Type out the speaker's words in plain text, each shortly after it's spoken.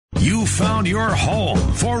You found your home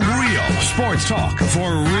for real sports talk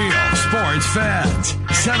for real sports fans.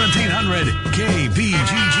 1700 KBGG.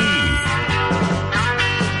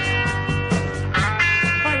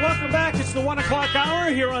 Welcome back. It's the 1 o'clock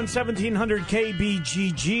hour here on 1700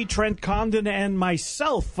 KBGG. Trent Condon and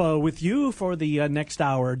myself with you for the next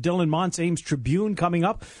hour. Dylan Montz, Ames Tribune coming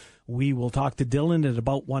up. We will talk to Dylan at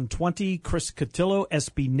about 1:20. Chris Cotillo,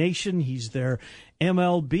 SB Nation. He's their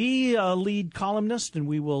MLB lead columnist, and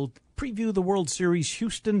we will preview the World Series,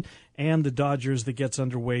 Houston and the Dodgers, that gets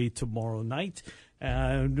underway tomorrow night.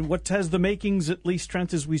 What has the makings, at least,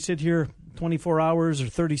 Trent, as we sit here 24 hours or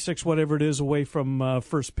 36, whatever it is, away from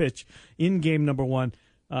first pitch in game number one,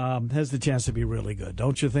 has the chance to be really good,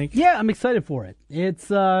 don't you think? Yeah, I'm excited for it.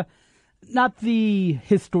 It's not the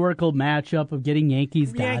historical matchup of getting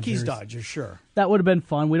Yankees-Dodgers. Yankees-Dodgers, sure. That would have been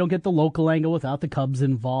fun. We don't get the local angle without the Cubs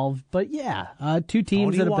involved. But, yeah, two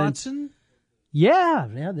teams Tony that have Watson? been... Yeah,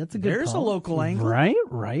 that's a good There's call. a local angle.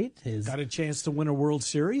 Right. His got a chance to win a World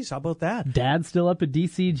Series. How about that? Dad's still up at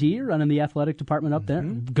DCG, running the athletic department up there.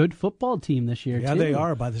 Good football team this year, Yeah, too. they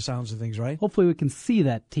are, by the sounds of things, right? Hopefully we can see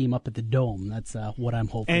that team up at the Dome. That's what I'm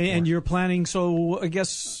hoping for. And you're planning, so I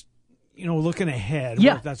guess, looking ahead,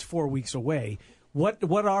 yeah. That's 4 weeks away. What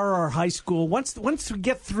are our high school once we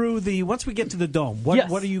get to the Dome?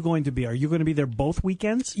 What are you going to be? Are you going to be there both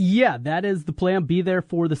weekends? Yeah, that is the plan. Be there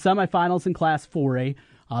for the semifinals in Class 4A.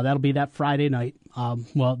 That'll be that Friday night.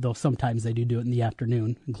 Though sometimes they do it in the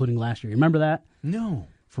afternoon, including last year. Remember that? No.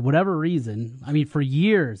 For whatever reason, for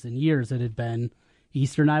years and years, it had been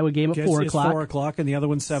Eastern Iowa game at 4 o'clock. 4 o'clock, and the other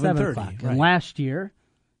one's 7:30. Right. And last year,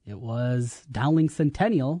 it was Dowling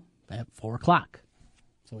Centennial at 4 o'clock.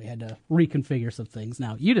 So we had to reconfigure some things.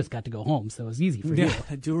 Now, you just got to go home, so it was easy for you. Yeah,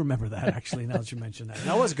 I do remember that, actually, now that you mention that.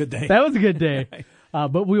 That was a good day. That was a good day.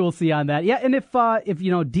 But we will see on that. Yeah, and if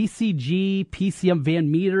DCG, PCM, Van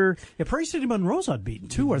Meter. Yeah, Prairie City Monroe's unbeaten,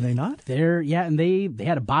 too, are they not? And they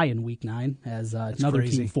had a bye in Week 9 as another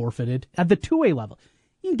crazy. team forfeited. At the 2A level,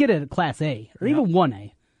 you can get it at Class A or even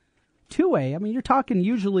 1A. 2A, you're talking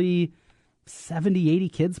usually 70, 80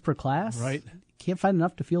 kids per class. Right. Can't find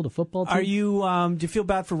enough to field a football team. Are you? Do you feel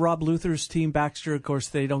bad for Rob Luther's team, Baxter? Of course,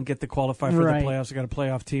 they don't get to qualify for the playoffs. They got a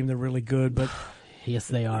playoff team. They're really good, but yes,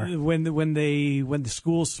 they are. When the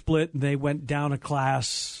school split and they went down a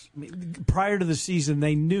class prior to the season,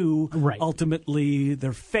 they knew ultimately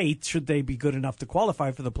their fate. Should they be good enough to qualify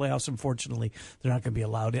for the playoffs? Unfortunately, they're not going to be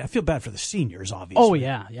allowed. I feel bad for the seniors, obviously. Oh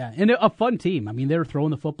yeah, and a fun team. They were throwing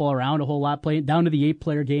the football around a whole lot, playing down to the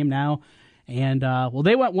 8-player game now. And,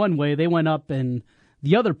 they went one way. They went up, and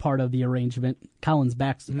the other part of the arrangement,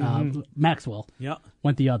 Maxwell,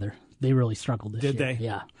 went the other. They really struggled this year. Did they?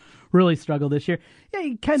 Yeah, really struggled this year. Yeah,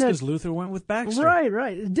 because Luther went with Baxter.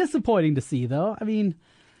 Right. Disappointing to see, though.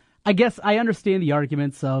 I guess I understand the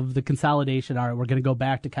arguments of the consolidation. All right, we're going to go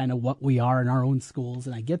back to kind of what we are in our own schools,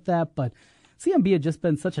 and I get that. But CMB had just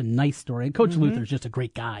been such a nice story, and Coach Luther's just a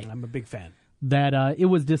great guy. I'm a big fan. That it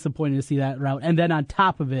was disappointing to see that route. And then on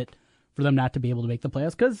top of it, for them not to be able to make the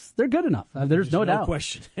playoffs because they're good enough. There's no doubt. No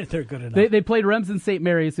question. They're good enough. They played Remsen St.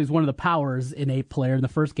 Mary's, who's one of the powers in 8-player in the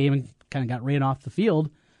first game and kind of got ran off the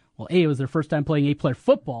field. Well, it was their first time playing 8-player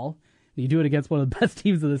football. You do it against one of the best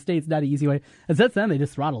teams in the state. It's not an easy way. And since then, they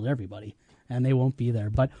just throttled everybody, and they won't be there.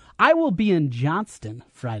 But I will be in Johnston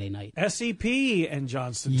Friday night. SEP and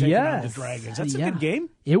Johnston taking on the Dragons. That's a good game.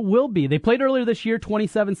 It will be. They played earlier this year,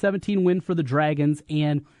 27-17 win for the Dragons,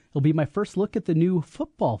 and it'll be my first look at the new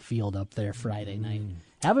football field up there Friday night.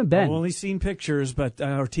 Haven't been. I've only seen pictures, but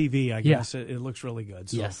or TV, I guess. It looks really good.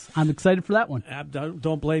 So. Yes, I'm excited for that one.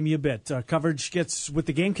 Don't blame you a bit. Coverage gets, with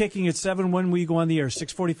the game kicking at 7, when will you go on the air?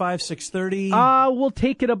 6:45, 6:30? We'll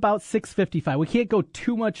take it about 6:55. We can't go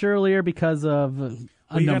too much earlier because of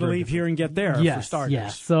you got to leave here and get there for starters.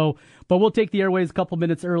 Yeah, but we'll take the airways a couple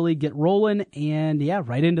minutes early, get rolling, and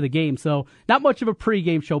right into the game. So not much of a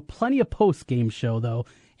pregame show, plenty of post-game show, though.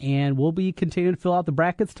 And we'll be continuing to fill out the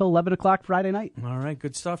brackets till 11 o'clock Friday night. All right,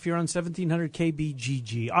 good stuff. You're on 1700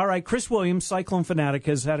 KBGG. All right, Chris Williams, Cyclone Fanatic,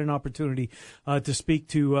 has had an opportunity to speak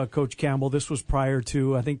to Coach Campbell. This was prior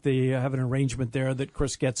to, I think they have an arrangement there that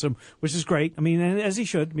Chris gets him, which is great. As he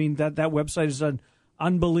should. That website is done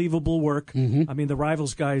unbelievable work. Mm-hmm. The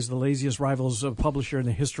Rivals guy is the laziest Rivals publisher in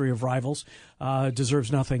the history of Rivals.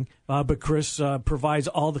 Deserves nothing. But Chris provides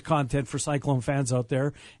all the content for Cyclone fans out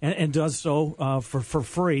there and does so for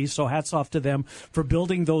free. So hats off to them for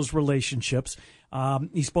building those relationships.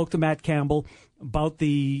 He spoke to Matt Campbell about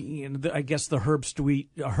the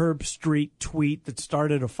Herb Street tweet that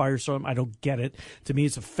started a firestorm. I don't get it. To me,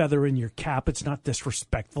 it's a feather in your cap. It's not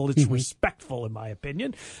disrespectful. It's respectful, in my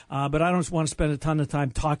opinion. But I don't want to spend a ton of time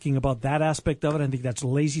talking about that aspect of it. I think that's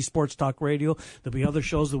lazy sports talk radio. There'll be other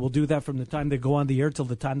shows that will do that from the time they go on the air till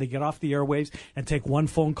the time they get off the airwaves and take one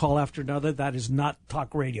phone call after another. That is not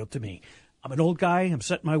talk radio to me. I'm an old guy. I'm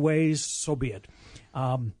set in my ways. So be it.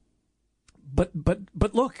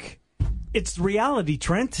 But look, it's reality,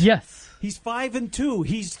 Trent. Yes. He's 5-2.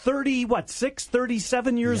 He's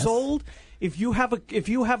 37 years old. If you have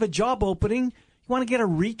a job opening, you want to get a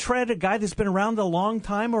retread, a guy that's been around a long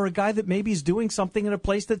time, or a guy that maybe is doing something in a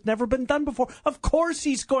place that's never been done before. Of course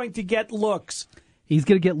he's going to get looks. He's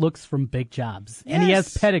going to get looks from big jobs. Yes. And he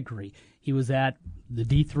has pedigree. He was at the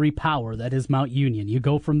D3 Power, that is Mount Union. You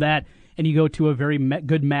go from that and you go to a very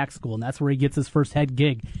good MAC school, and that's where he gets his first head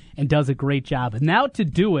gig and does a great job. And now to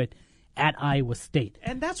do it at Iowa State.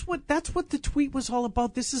 And that's what the tweet was all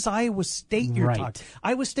about. This is Iowa State you're talking.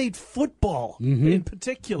 Iowa State football in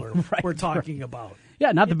particular we're talking about.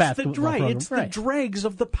 Yeah, not the basketball program. It's the dregs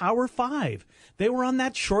of the Power Five. They were on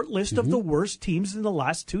that short list of the worst teams in the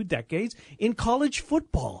last 2 decades in college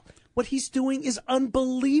football. What he's doing is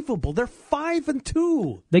unbelievable. They're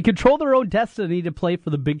 5-2. They control their own destiny to play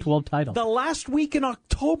for the Big 12 title. The last week in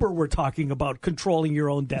October, we're talking about controlling your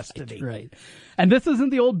own destiny. Right. And this isn't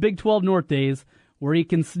the old Big 12 North days where he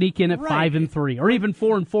can sneak in at 5-3 or even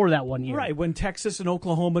 4-4 that one year. Right. When Texas and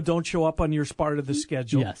Oklahoma don't show up on your part of the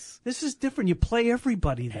schedule. Yes. This is different. You play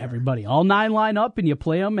everybody there. Everybody. All 9 line up and you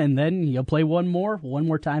play them, and then you'll play one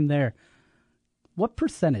more time there. What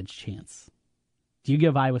percentage chance do you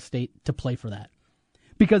give Iowa State to play for that?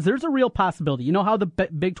 Because there's a real possibility. You know how the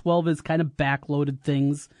Big 12 is kind of backloaded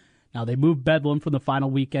things? Now, they moved Bedlam from the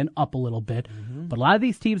final weekend up a little bit, but a lot of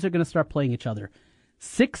these teams are going to start playing each other.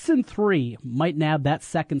 6-3 might nab that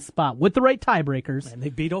second spot with the right tiebreakers. And they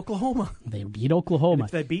beat Oklahoma. They beat Oklahoma. And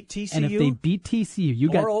if they beat TCU. And if they beat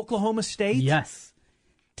TCU, or Oklahoma State. Yes.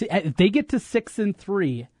 If they get to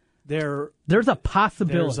 6-3, there's a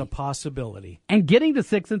possibility. There's a possibility. And getting to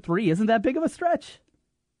 6-3 isn't that big of a stretch.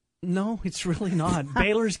 No, it's really not.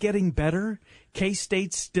 Baylor's getting better.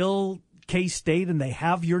 K-State's still K-State, and they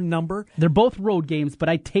have your number. They're both road games, but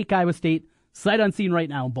I take Iowa State sight unseen right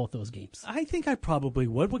now in both those games. I think I probably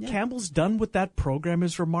would. What Campbell's done with that program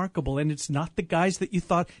is remarkable, and it's not the guys that you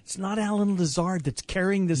thought. It's not Alan Lazard that's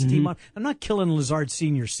carrying this team on. I'm not killing Lazard's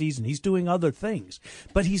senior season. He's doing other things,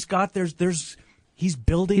 but he's got he's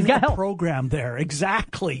building a program there.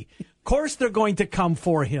 Exactly. Of course, they're going to come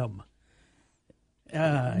for him.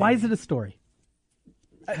 Why is it a story?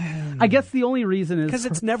 I guess the only reason is because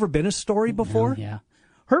it's never been a story before. Yeah,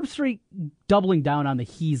 Herb Street doubling down on the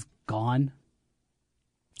he's gone.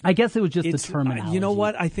 I guess it was just the terminology. You know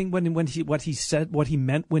what? I think what he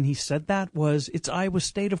meant when he said that was it's Iowa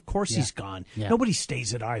State. Of course he's gone. Yeah. Nobody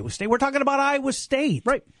stays at Iowa State. We're talking about Iowa State.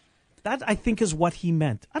 Right. That, I think, is what he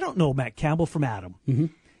meant. I don't know Matt Campbell from Adam.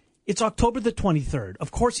 It's October the 23rd. Of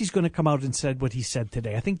course he's going to come out and said what he said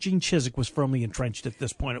today. I think Gene Chizik was firmly entrenched at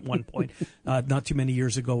this point at one point, not too many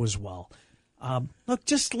years ago as well. Look,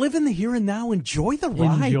 just live in the here and now. Enjoy the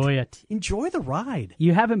ride. Enjoy it. Enjoy the ride.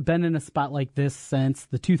 You haven't been in a spot like this since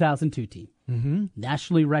the 2002 team.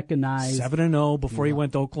 Nationally recognized. 7-0 before he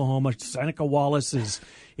went to Oklahoma. Seneca Wallace is,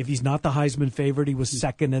 if he's not the Heisman favorite, he was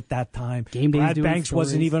second at that time. Brad Banks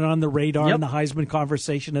wasn't even on the radar in the Heisman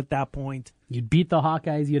conversation at that point. You'd beat the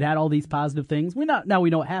Hawkeyes. You'd had all these positive things. Now we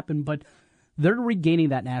know what happened, but they're regaining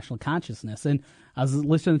that national consciousness. And I was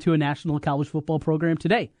listening to a national college football program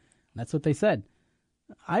today. That's what they said.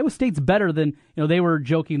 Iowa State's better than, they were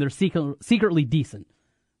joking, they're secretly decent.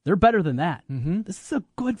 They're better than that. This is a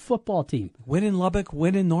good football team. Win in Lubbock,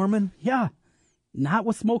 win in Norman. Yeah. Not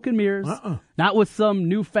with smoke and mirrors. Not with some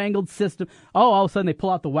newfangled system. Oh, all of a sudden they pull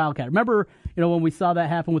out the Wildcat. Remember, when we saw that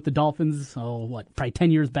happen with the Dolphins, probably 10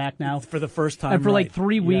 years back now? For the first time. And for like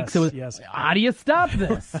 3 weeks, it was, how do you stop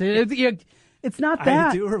this? It's not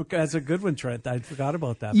that. I do. That's a good one, Trent. I forgot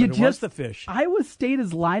about that. But it was the fish. Iowa State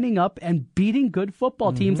is lining up and beating good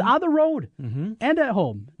football teams on the road and at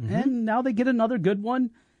home. And now they get another good one.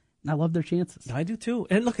 I love their chances. I do too.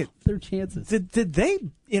 And look at their chances. Did they,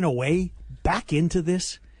 in a way, back into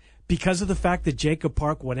this because of the fact that Jacob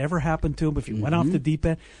Park, whatever happened to him, if he went off the deep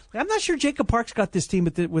end? I'm not sure Jacob Park's got this team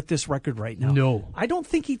with this record right now. No. I don't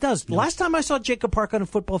think he does. No. Last time I saw Jacob Park on a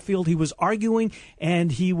football field, he was arguing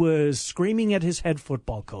and he was screaming at his head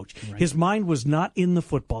football coach. Right. His mind was not in the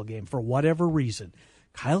football game for whatever reason.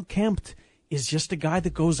 Kyle Kempt is just a guy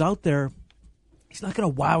that goes out there. He's not going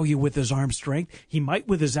to wow you with his arm strength. He might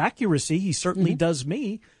with his accuracy. He certainly does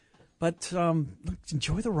me. But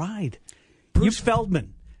enjoy the ride. Bruce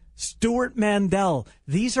Feldman, Stuart Mandel,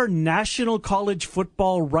 these are national college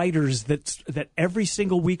football writers that every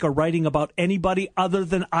single week are writing about anybody other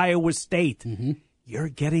than Iowa State. Mm-hmm. You're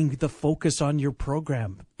getting the focus on your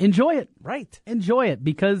program. Enjoy it. Right. Enjoy it,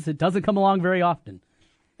 because it doesn't come along very often.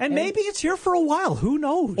 And maybe it's here for a while. Who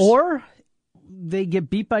knows? Or they get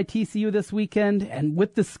beat by TCU this weekend, and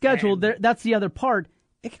with the schedule, that's the other part.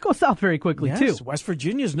 It can go south very quickly, too. West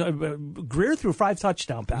Virginia's Greer threw 5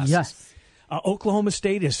 touchdown passes. Yes. Oklahoma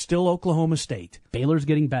State is still Oklahoma State. Baylor's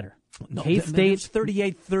getting better. No, K-State, it's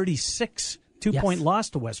 38-36, 2-point loss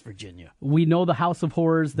to West Virginia. We know the house of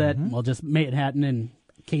horrors that, just Manhattan and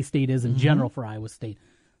K-State is in general for Iowa State.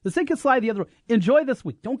 The sink can slide the other way. Enjoy this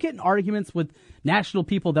week. Don't get in arguments with national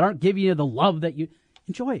people that aren't giving you the love that you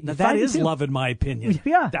enjoy. Now, that is love, in my opinion.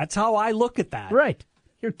 Yeah. That's how I look at that. Right.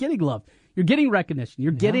 You're getting love. You're getting recognition.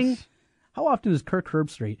 You're getting... How often is Kirk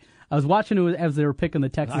Herbstreit? I was watching it as they were picking the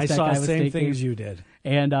Texas Tech Iowa State. I saw the same thing as you did.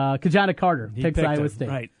 And Kajana Carter picks Iowa State.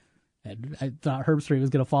 Right. And I thought Herbstreit was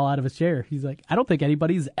going to fall out of his chair. He's like, I don't think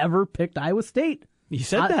anybody's ever picked Iowa State. You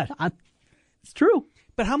said that. It's true.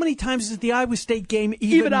 But how many times has the Iowa State game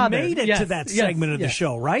even made it to that segment of the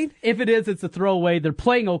show, right? If it is, it's a throwaway. They're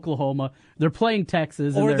playing Oklahoma. They're playing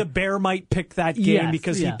Texas. Or the Bear might pick that game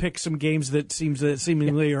because he picked some games that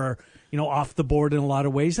seemingly are off the board in a lot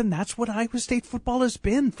of ways. And that's what Iowa State football has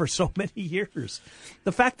been for so many years.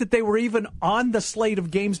 The fact that they were even on the slate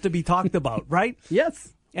of games to be talked about, right?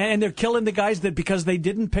 Yes. And they're killing the guys that because they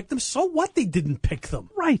didn't pick them. So what? They didn't pick them.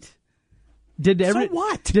 Right. So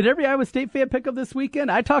what? Did every Iowa State fan pick up this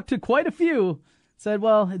weekend? I talked to quite a few. Said,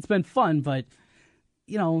 well, it's been fun, but,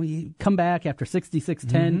 you come back after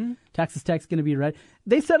 66-10. Texas Tech's going to be right.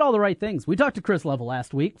 They said all the right things. We talked to Chris Level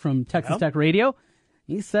last week from Texas Tech Radio.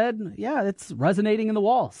 He said, it's resonating in the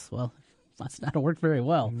walls. Well, that's not worked very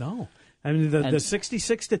well. No. I mean, the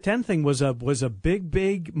 66-10 thing was a big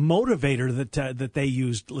motivator that they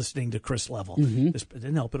used listening to Chris Level. It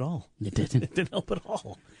didn't help at all. It didn't. It didn't help at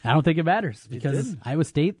all. I don't think it matters because Iowa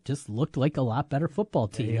State just looked like a lot better football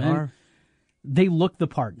team. They look the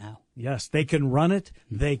part now. Yes, they can run it.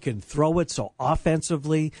 They can throw it. So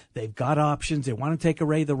offensively, they've got options. They want to take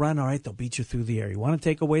away the run. All right, they'll beat you through the air. You want to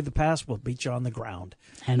take away the pass, we'll beat you on the ground.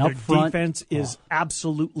 And their up front, defense is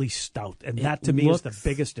absolutely stout, and that to me is the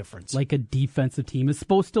biggest difference. Like a defensive team is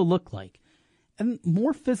supposed to look like, and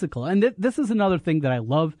more physical. And this is another thing that I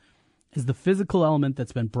love is the physical element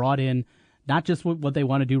that's been brought in, not just what they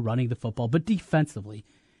want to do running the football, but defensively.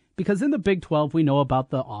 Because in the Big 12, we know about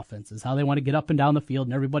the offenses, how they want to get up and down the field,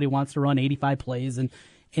 and everybody wants to run 85 plays and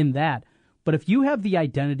in that. But if you have the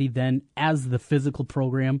identity then as the physical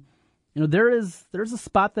program, there's a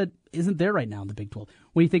spot that isn't there right now in the Big 12.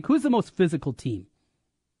 When you think, who's the most physical team?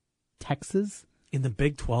 Texas? In the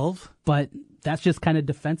Big 12? But that's just kind of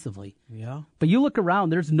defensively. Yeah. But you look around,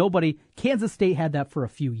 there's nobody. Kansas State had that for a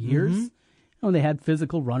few years. They had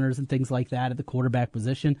physical runners and things like that at the quarterback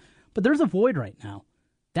position. But there's a void right now.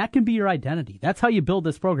 That can be your identity. That's how you build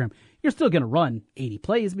this program. You're still going to run 80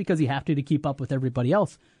 plays because you have to keep up with everybody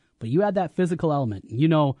else. But you add that physical element.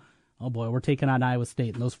 Oh boy, we're taking on Iowa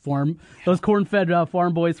State and those corn-fed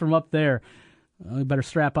farm boys from up there. We better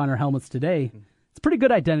strap on our helmets today. It's a pretty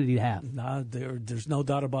good identity to have. There's no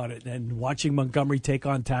doubt about it. And watching Montgomery take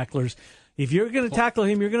on tacklers, if you're going to tackle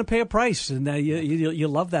him, you're going to pay a price. And you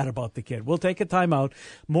love that about the kid. We'll take a timeout.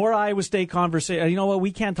 More Iowa State conversation. You know what?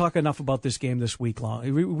 We can't talk enough about this game this week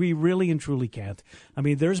long. We really and truly can't. I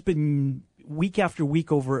mean, there's been week after week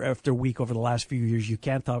after week over the last few years, you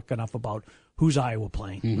can't talk enough about who's Iowa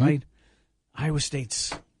playing, right? Iowa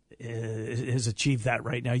State's has achieved that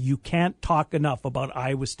right now. You can't talk enough about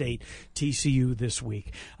Iowa State TCU this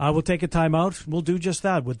week. We'll take a timeout. We'll do just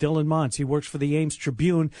that with Dylan Montz. He works for the Ames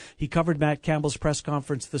Tribune. He covered Matt Campbell's press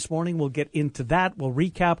conference this morning. We'll get into that. We'll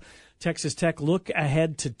recap Texas Tech. Look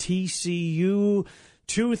ahead to TCU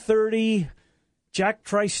 2:30. Jack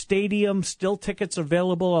Trice Stadium. Still tickets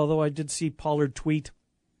available, although I did see Pollard tweet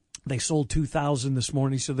they sold 2,000 this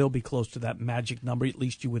morning, so they'll be close to that magic number, at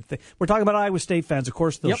least you would think. We're talking about Iowa State fans. Of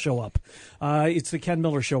course, they'll show up. It's the Ken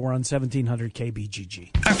Miller Show. We're on 1700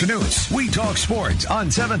 KBGG. Afternoons, we talk sports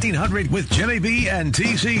on 1700 with Jimmy B and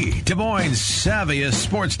TC, Des Moines' savviest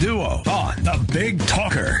sports duo on the Big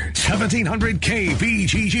Talker, 1700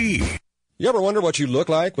 KBGG. You ever wonder what you look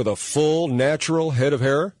like with a full, natural head of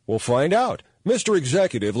hair? Well, find out. Mr.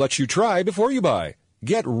 Executive lets you try before you buy.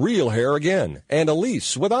 Get real hair again and a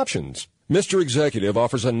lease with options. Mr. Executive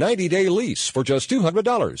offers a 90-day lease for just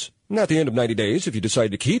 $200. And at the end of 90 days, if you decide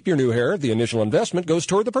to keep your new hair, the initial investment goes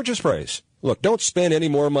toward the purchase price. Look, don't spend any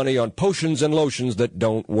more money on potions and lotions that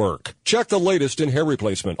don't work. Check the latest in hair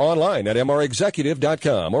replacement online at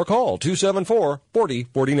mrexecutive.com or call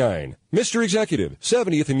 274-4049. Mr. Executive,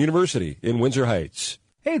 70th and University in Windsor Heights.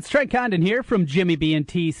 Hey, it's Trent Condon here from Jimmy B and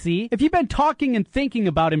TC. If you've been talking and thinking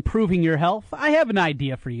about improving your health, I have an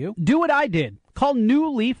idea for you. Do what I did. Call New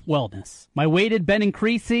Leaf Wellness. My weight had been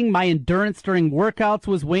increasing, my endurance during workouts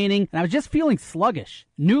was waning, and I was just feeling sluggish.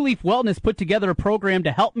 New Leaf Wellness put together a program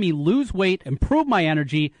to help me lose weight, improve my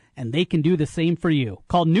energy, and they can do the same for you.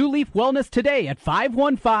 Call New Leaf Wellness today at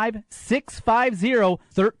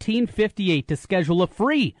 515-650-1358 to schedule a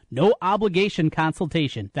free, no-obligation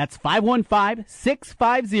consultation. That's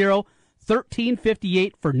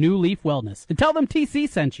 515-650-1358 for New Leaf Wellness. And tell them TC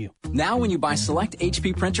sent you. Now when you buy select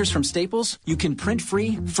HP printers from Staples, you can print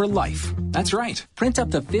free for life. That's right. Print up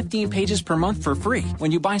to 15 pages per month for free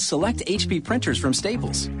when you buy select HP printers from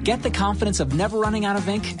Staples. Get the confidence of never running out of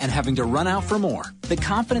ink and having to run out for more. The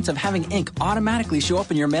confidence of having ink automatically show up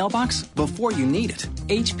in your mailbox before you need it.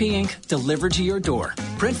 HP ink delivered to your door.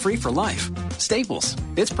 Print free for life. Staples.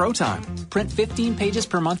 It's pro time. Print 15 pages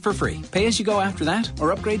per month for free. Pay as you go after that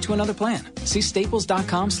or upgrade to another plan. See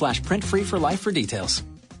staples.com/printfreeforlife for details.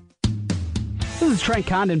 This is Trent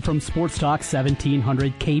Condon from Sports Talk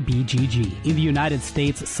 1700 KBGG. In the United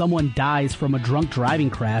States, someone dies from a drunk driving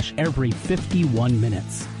crash every 51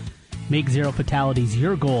 minutes. Make zero fatalities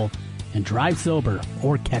your goal and drive sober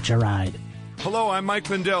or catch a ride. Hello, I'm Mike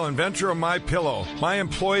Lindell, inventor of MyPillow. My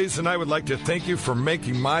employees and I would like to thank you for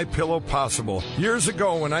making MyPillow possible. Years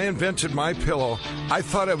ago, when I invented MyPillow, I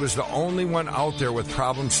thought I was the only one out there with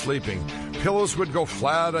problems sleeping. Pillows would go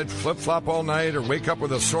flat, I'd flip-flop all night, or wake up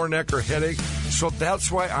with a sore neck or headache. So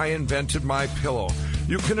that's why I invented MyPillow.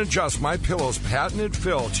 You can adjust MyPillow's patented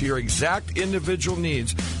fill to your exact individual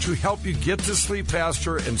needs to help you get to sleep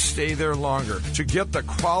faster and stay there longer, to get the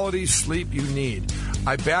quality sleep you need.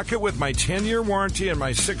 I back it with my 10-year warranty and my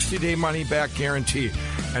 60-day money-back guarantee.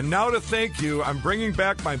 And now to thank you, I'm bringing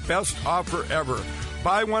back my best offer ever.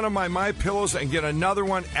 Buy one of my MyPillows and get another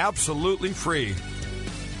one absolutely free.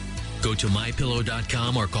 Go to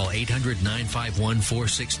MyPillow.com or call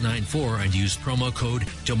 800-951-4694 and use promo code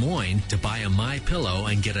Des Moines to buy a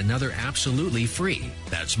MyPillow and get another absolutely free.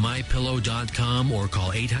 That's MyPillow.com or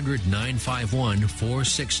call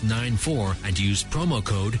 800-951-4694 and use promo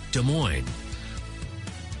code Des Moines.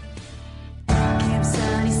 Camp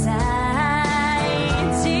Sunnyside,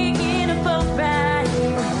 taking a boat ride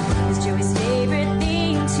is Joey's favorite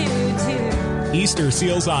thing to do. Easter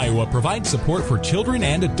Seals Iowa provides support for children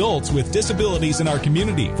and adults with disabilities in our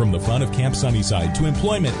community. From the fun of Camp Sunnyside to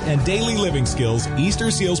employment and daily living skills,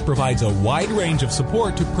 Easter Seals provides a wide range of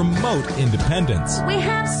support to promote independence. We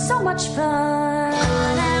have so much fun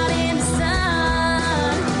out in the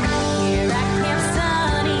sun here at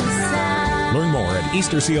Camp Sunnyside. Learn more at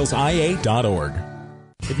EasterSealsIA.org.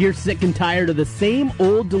 If you're sick and tired of the same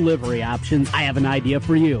old delivery options, I have an idea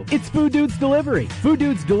for you. It's Food Dudes Delivery. Food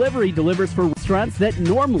Dudes Delivery delivers for restaurants that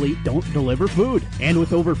normally don't deliver food. And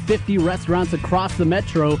with over 50 restaurants across the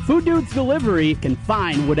metro, Food Dudes Delivery can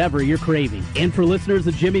find whatever you're craving. And for listeners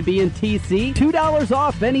of Jimmy B and TC, $2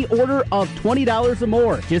 off any order of $20 or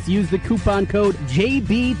more. Just use the coupon code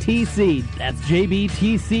JBTC. That's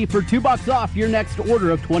JBTC for $2 off your next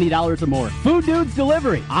order of $20 or more. Food Dudes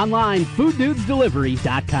Delivery. Online,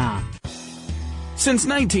 fooddudesdelivery.com. Since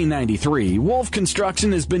 1993, Wolf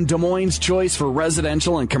Construction has been Des Moines' choice for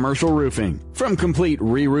residential and commercial roofing. From complete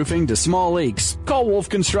re-roofing to small leaks, call Wolf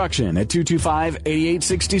Construction at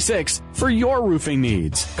 225-8866 for your roofing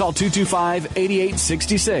needs. Call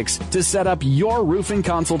 225-8866 to set up your roofing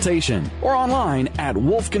consultation or online at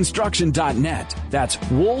wolfconstruction.net. That's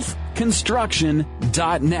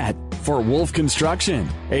wolfconstruction.net. For Wolf Construction,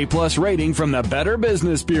 A+ rating from the Better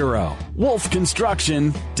Business Bureau.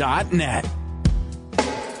 wolfconstruction.net.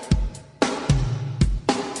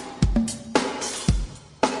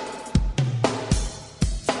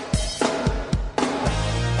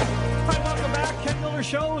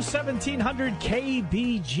 Show 1700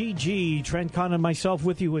 KBGG. Trent Condon and myself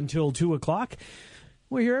with you until 2 o'clock.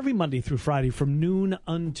 We're here every Monday through Friday from noon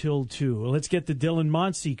until 2. Let's get to Dylan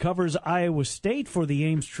Montz. He covers Iowa State for the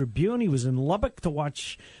Ames Tribune. He was in Lubbock to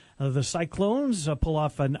watch the Cyclones pull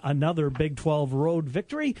off another Big 12 road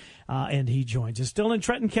victory, and he joins us. Dylan,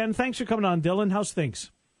 Trent, and Ken, thanks for coming on, Dylan. How's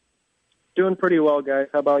things? Doing pretty well, guys.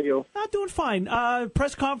 How about you? Doing fine.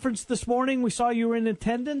 Press conference this morning. We saw you were in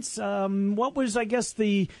attendance. What was, I guess,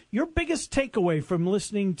 your biggest takeaway from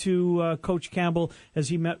listening to Coach Campbell as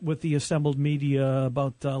he met with the assembled media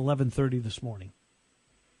about 11:30 this morning?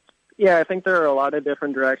 Yeah, I think there are a lot of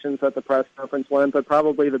different directions that the press conference went, but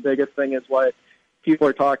probably the biggest thing is what people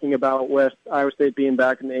are talking about with Iowa State being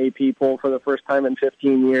back in the AP poll for the first time in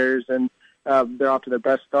 15 years, and they're off to their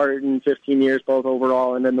best start in 15 years, both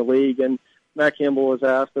overall and in the league. And Matt Campbell was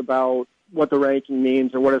asked about what the ranking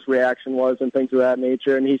means or what his reaction was and things of that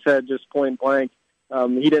nature, and he said just point blank,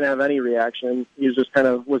 he didn't have any reaction. He just kind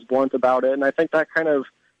of was blunt about it, and I think that kind of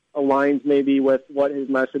aligns maybe with what his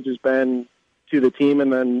message has been to the team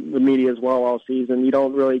and then the media as well all season. You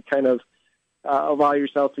don't really kind of allow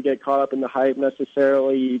yourself to get caught up in the hype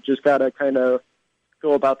necessarily. You just got to kind of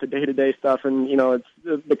go about the day-to-day stuff, and, it's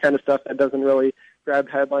the kind of stuff that doesn't really grab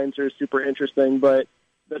headlines or is super interesting, but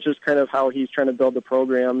that's just kind of how he's trying to build the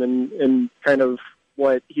program and kind of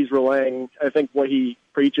what he's relaying. I think what he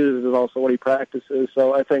preaches is also what he practices,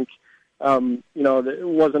 so I think, there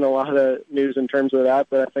wasn't a lot of news in terms of that,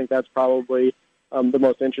 but I think that's probably the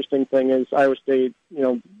most interesting thing is Iowa State,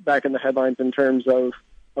 back in the headlines in terms of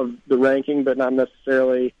the ranking, but not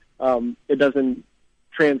necessarily, it doesn't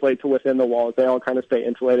translate to within the walls. They all kind of stay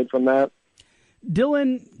insulated from that.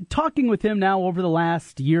 Dylan, talking with him now over the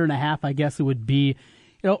last year and a half, I guess it would be,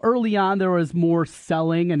 early on there was more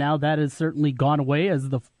selling, and now that has certainly gone away as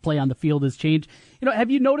the play on the field has changed.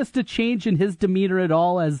 Have you noticed a change in his demeanor at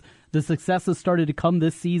all as the success has started to come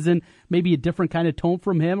this season? Maybe a different kind of tone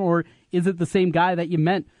from him, or is it the same guy that you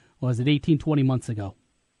met, 18, 20 months ago?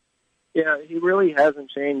 Yeah, he really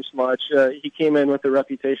hasn't changed much. He came in with the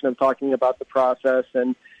reputation of talking about the process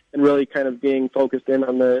and really kind of being focused in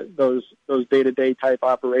on those day-to-day type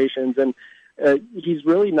operations. And he's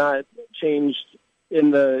really not changed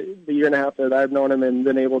in the year and a half that I've known him and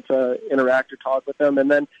been able to interact or talk with him.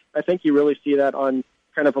 And then I think you really see that on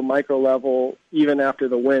kind of a micro level, even after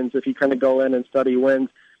the wins. If you kind of go in and study wins,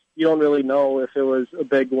 you don't really know if it was a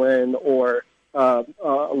big win or a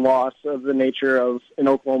loss of the nature of an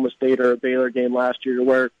Oklahoma State or a Baylor game last year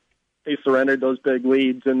where they surrendered those big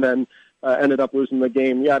leads and then ended up losing the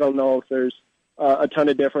game. Yeah, I don't know if there's a ton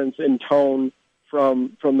of difference in tone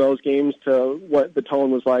from those games to what the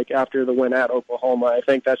tone was like after the win at Oklahoma. I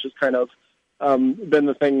think that's just kind of been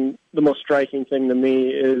the most striking thing to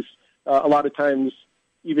me is a lot of times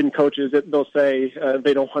even coaches, they'll say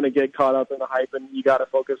they don't want to get caught up in the hype and you got to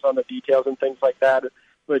focus on the details and things like that.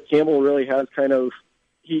 But Campbell really has kind of,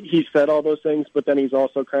 he said all those things, but then he's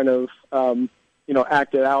also kind of,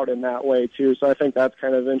 acted out in that way too. So I think that's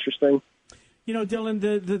kind of interesting. Dylan,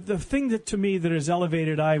 the thing that to me that has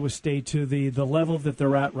elevated Iowa State to the level that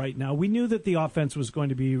they're at right now, we knew that the offense was going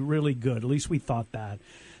to be really good. At least we thought that.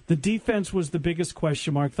 The defense was the biggest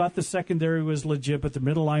question mark. Thought the secondary was legit, but the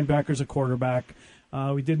middle linebacker's a quarterback.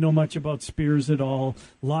 We didn't know much about Spears at all.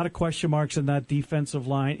 A lot of question marks in that defensive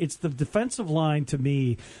line. It's the defensive line, to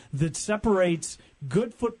me, that separates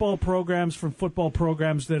good football programs from football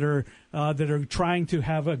programs that are trying to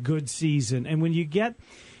have a good season. And when you get,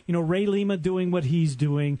 Ray Lima doing what he's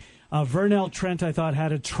doing, Vernell Trent, I thought,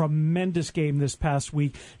 had a tremendous game this past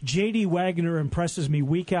week. J.D. Wagner impresses me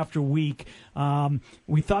week after week.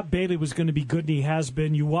 We thought Bailey was going to be good, and he has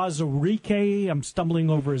been. Uwaza Rike, I'm stumbling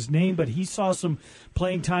over his name, but he saw some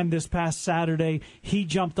playing time this past Saturday. He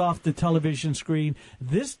jumped off the television screen.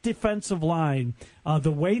 This defensive line,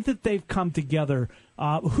 the way that they've come together,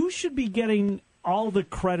 who should be getting all the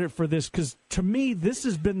credit for this? Because to me, this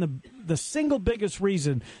has been the single biggest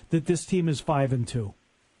reason that this team is 5-2.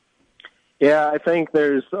 Yeah, I think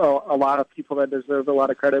there's a lot of people that deserve a lot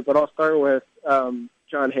of credit, but I'll start with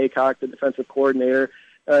John Haycock, the defensive coordinator.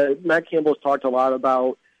 Matt Campbell's talked a lot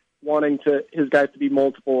about wanting his guys to be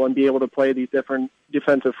multiple and be able to play these different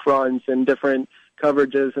defensive fronts and different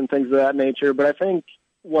coverages and things of that nature. But I think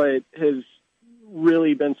what has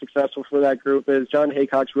really been successful for that group is John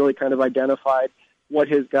Haycock's really kind of identified what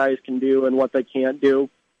his guys can do and what they can't do,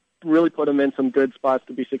 really put them in some good spots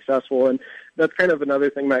to be successful. And that's kind of another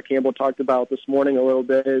thing Matt Campbell talked about this morning a little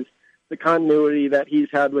bit is the continuity that he's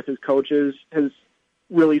had with his coaches has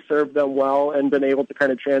really served them well and been able to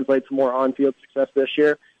kind of translate some more on-field success this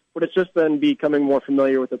year. But it's just been becoming more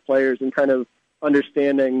familiar with the players and kind of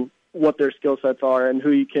understanding what their skill sets are and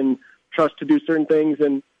who you can trust to do certain things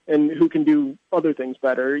and who can do other things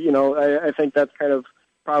better. I think that's kind of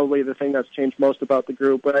probably the thing that's changed most about the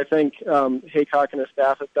group. But I think Haycock and his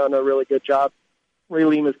staff have done a really good job. Ray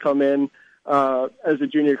Lima's come in as a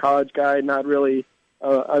junior college guy, not really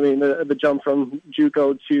the jump from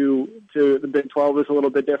JUCO to the Big 12 is a little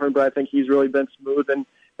bit different, but I think he's really been smooth and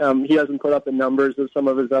He hasn't put up the numbers of some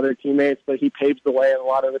of his other teammates, but he paves the way a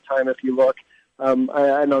lot of the time if you look.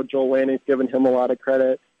 I know Joel Lanning's given him a lot of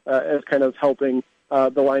credit as kind of helping the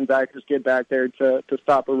linebackers get back there to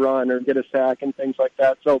stop a run or get a sack and things like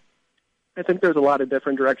that. So I think there's a lot of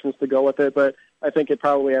different directions to go with it, but I think it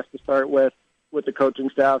probably has to start with the coaching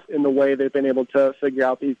staff in the way they've been able to figure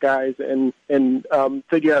out these guys and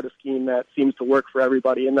figure out a scheme that seems to work for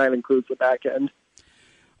everybody, and that includes the back end.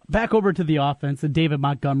 Back over to the offense and David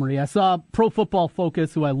Montgomery. I saw Pro Football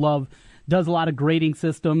Focus, who I love, does a lot of grading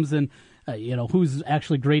systems, and who's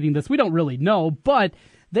actually grading this, we don't really know, but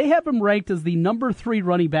they have him ranked as the number 3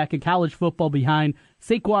 running back in college football behind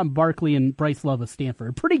Saquon Barkley and Bryce Love of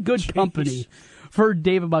Stanford. Pretty good company for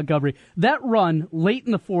David Montgomery. That run late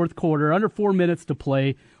in the fourth quarter, under 4 minutes to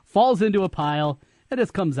play, falls into a pile, and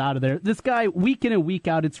just comes out of there. This guy, week in and week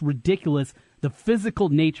out, it's ridiculous, the physical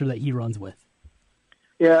nature that he runs with.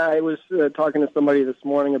 Yeah, I was talking to somebody this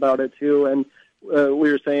morning about it too, and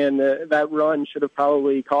we were saying that run should have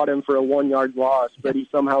probably caught him for a 1-yard loss, but he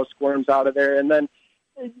somehow squirms out of there. And then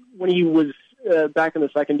when he was back in the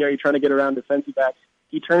secondary trying to get around defensive backs,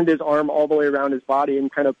 he turned his arm all the way around his body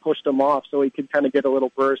and kind of pushed him off so he could kind of get a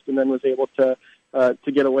little burst, and then was able to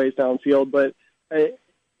get a ways downfield. But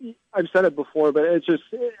I've said it before, but it's just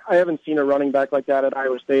I haven't seen a running back like that at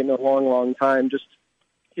Iowa State in a long, long time. Just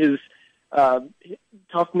his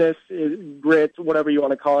toughness, grit, whatever you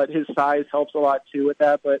want to call it. His size helps a lot too with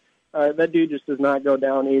that, but that dude just does not go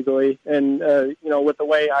down easily. And with the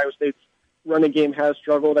way Iowa State's running game has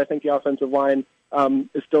struggled, I think the offensive line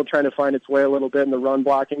is still trying to find its way a little bit in the run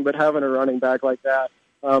blocking. But having a running back like that,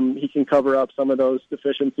 he can cover up some of those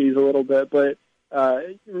deficiencies a little bit. But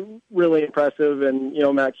really impressive. And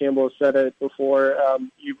Matt Campbell has said it before.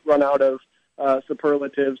 You run out of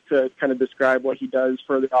superlatives to kind of describe what he does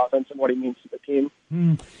for the offense and what he means to the team.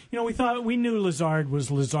 We knew Lazard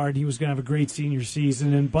was Lazard. He was going to have a great senior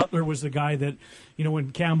season, and Butler was the guy that,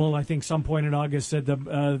 when Campbell, I think some point in August, said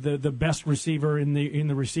the best receiver in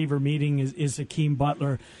the receiver meeting is Hakeem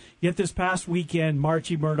Butler. Yet this past weekend,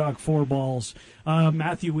 Marchie Murdoch 4 balls,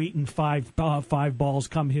 Matthew Eaton 5 balls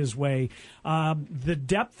come his way. The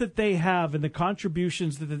depth that they have and the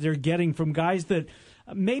contributions that they're getting from guys that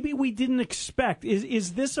maybe we didn't expect.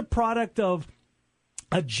 Is this a product of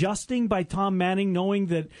adjusting by Tom Manning, knowing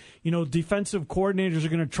that, defensive coordinators are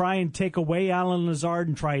going to try and take away Alan Lazard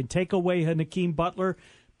and try and take away Hakeem Butler?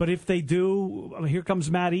 But if they do, here comes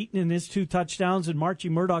Matt Eaton and his 2 touchdowns, and Marchie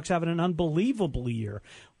Murdoch's having an unbelievable year.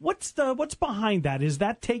 What's behind that? Is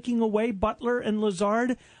that taking away Butler and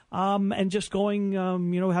Lazard and just going,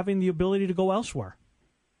 having the ability to go elsewhere?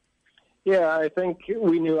 Yeah, I think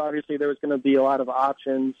we knew obviously there was going to be a lot of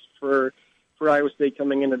options for Iowa State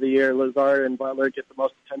coming into the year. Lazard and Butler get the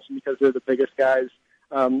most attention because they're the biggest guys.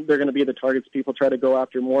 They're going to be the targets people try to go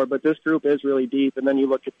after more. But this group is really deep. And then you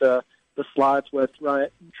look at the slots with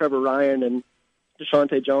Trevor Ryan and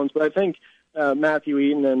Deshaunte Jones. But I think Matthew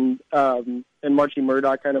Eaton and Marchie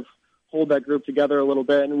Murdoch kind of hold that group together a little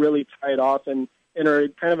bit and really tie it off and are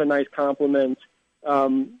kind of a nice complement,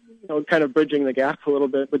 kind of bridging the gap a little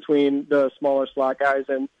bit between the smaller slot guys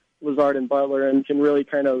and Lazard and Butler, and can really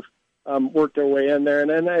kind of work their way in there.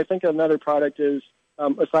 And then I think another product is,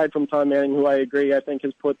 aside from Tom Manning, who I agree, I think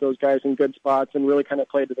has put those guys in good spots and really kind of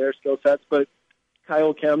played to their skill sets, but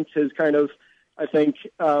Kyle Kempt has kind of, I think,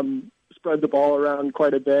 spread the ball around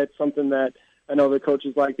quite a bit, something that I know the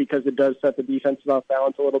coaches like because it does set the defenses off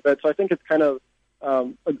balance a little bit. So I think it's kind of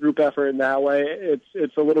a group effort in that way.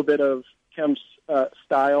 It's a little bit of Kemp's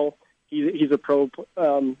style. He's a pro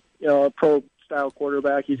style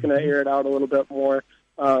quarterback. He's going to air it out a little bit more.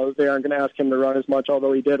 They aren't going to ask him to run as much,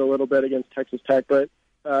 although he did a little bit against Texas Tech. But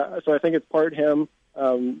so I think it's part him,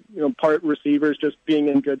 part receivers just being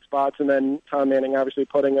in good spots, and then Tom Manning obviously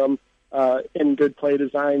putting them in good play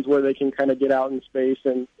designs where they can kind of get out in space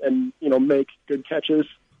and make good catches.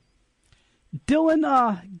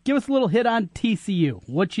 Dylan, give us a little hit on TCU.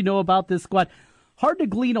 What you know about this squad? Hard to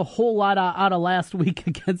glean a whole lot out of last week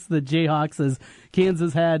against the Jayhawks, as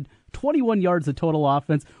Kansas had 21 yards of total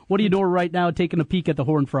offense. What do you know right now, taking a peek at the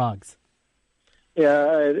Horned Frogs? Yeah,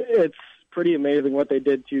 it's pretty amazing what they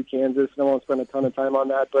did to Kansas. I won't spend a ton of time on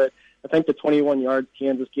that, but I think the 21 yards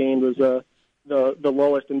Kansas gained was the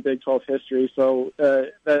lowest in Big 12 history. So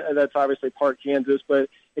that's obviously part Kansas, but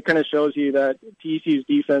it kind of shows you that TCU's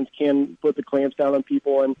defense can put the clamps down on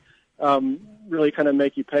people and really kind of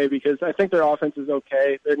make you pay, because I think their offense is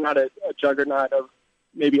okay. They're not a juggernaut of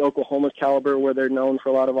maybe Oklahoma's caliber where they're known for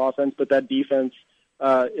a lot of offense, but that defense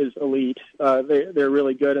is elite. They're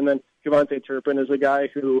really good. And then Kevontae Turpin is a guy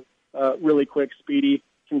who really quick, speedy,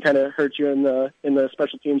 can kind of hurt you in the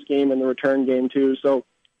special teams game and the return game too. So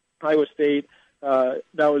Iowa State, that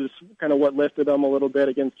was kind of what lifted them a little bit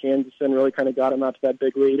against Kansas and really kind of got them out to that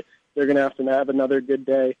big lead. They're going to have another good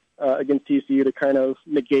day against TCU to kind of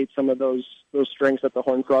negate some of those strengths that the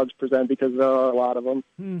Horned Frogs present, because there are a lot of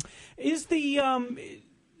them. Is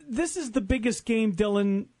this is the biggest game,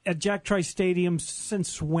 Dylan, at Jack Trice Stadium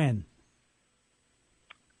since when?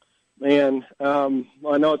 Man,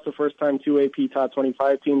 I know it's the first time two AP Top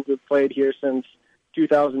 25 teams have played here since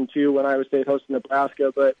 2002 when Iowa State hosted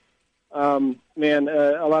Nebraska. But,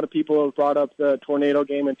 a lot of people have brought up the tornado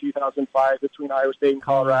game in 2005 between Iowa State and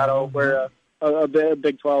Colorado, where a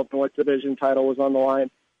Big 12 North Division title was on the line.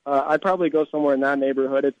 I'd probably go somewhere in that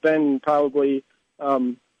neighborhood. It's been probably,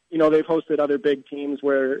 they've hosted other big teams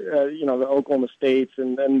where, the Oklahoma States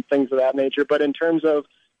and things of that nature. But in terms of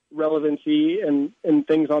relevancy and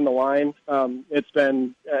things on the line, it's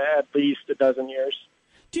been at least a dozen years.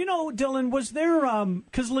 Do you know, Dylan, was there,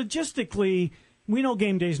 because logistically, we know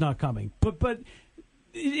game day's not coming, but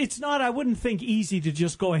it's not, I wouldn't think, easy to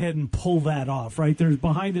just go ahead and pull that off, right? There's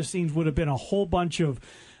behind the scenes would have been a whole bunch of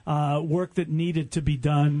work that needed to be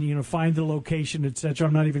done, find the location, etc.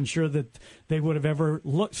 I'm not even sure that they would have ever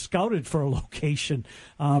scouted for a location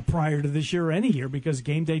prior to this year or any year, because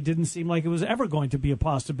game day didn't seem like it was ever going to be a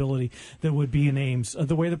possibility that would be in Ames.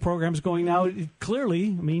 The way the program's going now,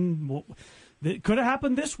 clearly, it could have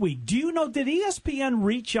happened this week. Do you know, did ESPN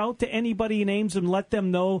reach out to anybody in Ames and let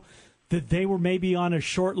them know that they were maybe on a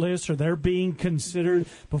short list or they're being considered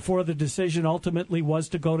before the decision ultimately was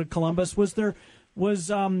to go to Columbus?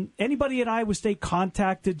 Was anybody at Iowa State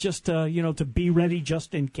contacted just to be ready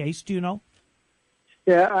just in case? Do you know?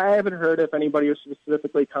 Yeah, I haven't heard if anybody was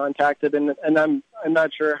specifically contacted, and I'm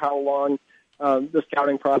not sure how long the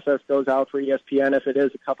scouting process goes out for ESPN, if it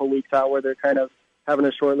is a couple weeks out where they're kind of having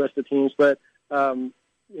a short list of teams. But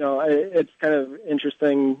it's kind of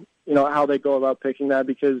interesting, how they go about picking that,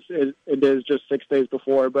 because it is just 6 days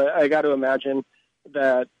before. But I got to imagine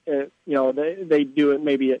that they do it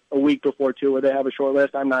maybe a week before too, where they have a short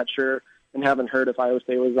list. I'm not sure, and haven't heard if Iowa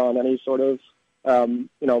State was on any sort of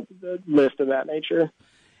list of that nature.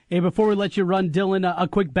 Hey, before we let you run, Dylan, a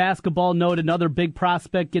quick basketball note. Another big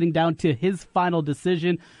prospect getting down to his final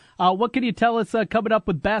decision. What can you tell us coming up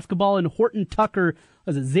with basketball in Horton Tucker?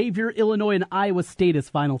 Was it Xavier, Illinois, and Iowa State as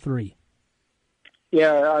final three?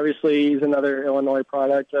 Yeah, obviously he's another Illinois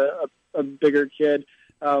product, a bigger kid.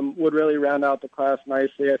 Would really round out the class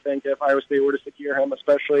nicely, I think, if Iowa State were to secure him,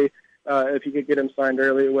 especially if you could get him signed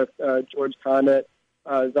early with George Condit,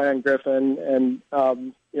 Zion Griffin, and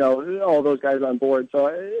all those guys on board. So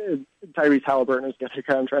Tyrese Halliburton is the other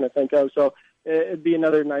guy I'm trying to think of. So it'd be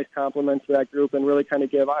another nice compliment to that group, and really kind of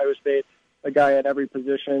give Iowa State a guy at every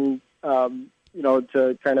position,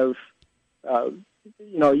 to kind of,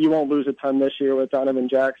 you won't lose a ton this year with Donovan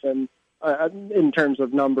Jackson in terms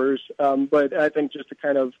of numbers. But I think just to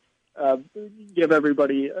kind of give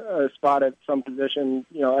everybody a spot at some position,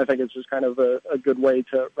 I think it's just kind of a good way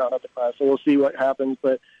to round up the class. So we'll see what happens,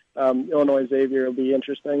 but Illinois Xavier will be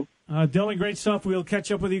interesting. Dylan, great stuff. We'll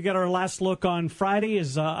catch up with you. Get our last look on Friday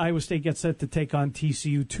as Iowa State gets set to take on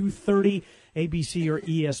TCU, 2:30, ABC or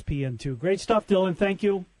ESPN2. Great stuff, Dylan. Thank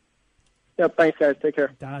you. Yep, thanks, guys. Take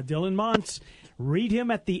care. Dylan Montz. Read him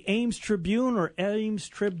at the Ames Tribune or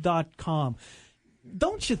amestrib.com.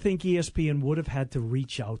 Don't you think ESPN would have had to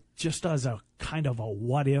reach out just as a kind of a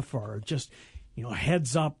what if, or just,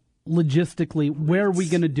 heads up? Logistically, where are we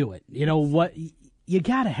going to do it? What you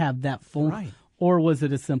got to have that full. Right. Or was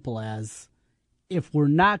it as simple as, if we're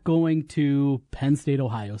not going to Penn State,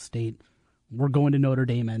 Ohio State, we're going to Notre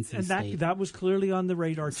Dame, NC State. And that was clearly on the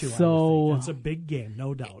radar, too. So it's a big game,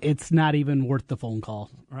 no doubt. It's not even worth the phone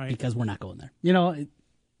call, right? Because we're not going there.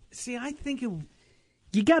 See, I think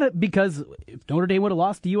you got to, because if Notre Dame would have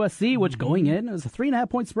lost to USC, which going in, it was a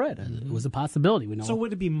 3.5-point spread. It was a possibility. We know. So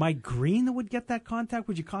would it be Mike Green that would get that contact?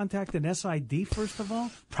 Would you contact an SID first of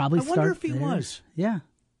all? Probably. I wonder if he was. Yeah.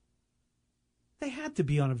 They had to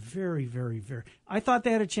be on a very, very, very. I thought they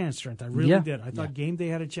had a chance, Trent. I really did. I thought game day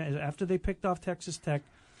had a chance after they picked off Texas Tech.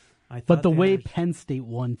 But the way Penn State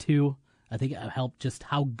won too, I think it helped just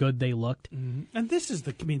how good they looked. Mm-hmm. And this is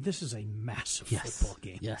a massive football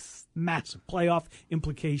game. Yes, massive playoff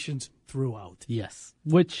implications throughout. Yes,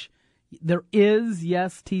 which there is.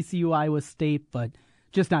 Yes, TCU, Iowa State, but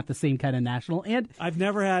just not the same kind of national. And I've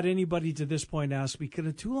never had anybody to this point ask me, could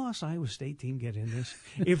a 2-loss Iowa State team get in this?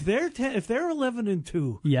 if they're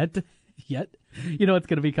 11-2, yet, it's going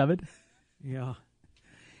to be coming. Yeah,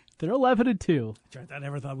 they're 11-2. I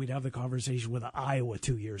never thought we'd have the conversation with Iowa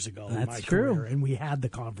 2 years ago. That's in my true, career, and we had the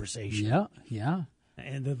conversation. Yeah.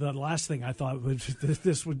 And the last thing I thought was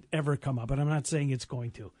this would ever come up, and I'm not saying it's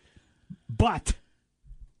going to, but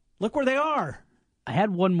Look where they are. I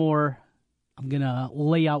had one more. I'm going to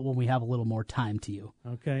lay out when we have a little more time to you.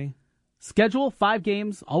 Okay. Schedule 5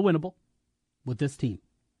 games, all winnable with this team.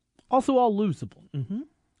 Also all losable. Mm-hmm.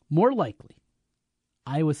 More likely,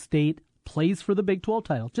 Iowa State plays for the Big 12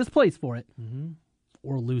 title, just plays for it,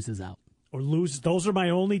 or loses out. Or lose. Those are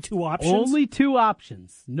my only 2 options? Only 2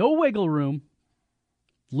 options. No wiggle room.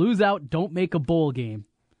 Lose out, don't make a bowl game.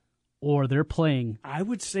 Or they're playing. I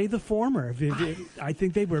would say the former. I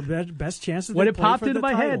think they were best chances. When it popped into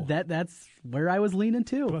my head, that's where I was leaning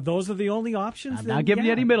to. Well, those are the only options. I'm not giving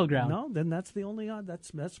you any middle ground. No, then that's the only.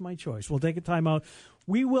 That's my choice. We'll take a timeout.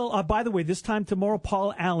 We will. By the way, this time tomorrow,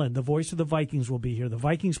 Paul Allen, the voice of the Vikings, will be here. The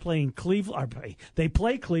Vikings playing Cleveland. They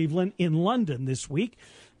play Cleveland in London this week.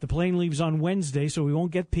 The plane leaves on Wednesday, so we won't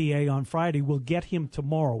get PA on Friday. We'll get him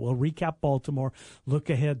tomorrow. We'll recap Baltimore, look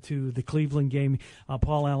ahead to the Cleveland game.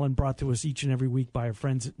 Paul Allen brought to us each and every week by our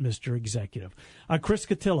friends at Mr. Executive. Chris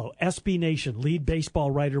Cotillo, SB Nation, lead baseball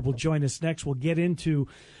writer, will join us next. We'll get into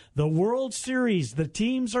the World Series. The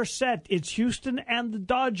teams are set. It's Houston and the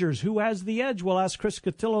Dodgers. Who has the edge? We'll ask Chris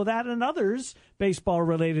Cotillo that and others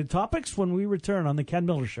baseball-related topics when we return on the Ken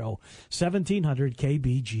Miller Show, 1700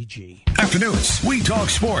 KBGG. Afternoons, we talk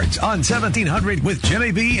sports on 1700 with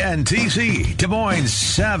Jimmy B and TC, Des Moines'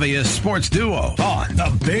 savviest sports duo on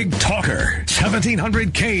the Big Talker,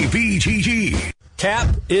 1700 KBGG.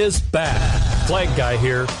 Cap is back. Flag Guy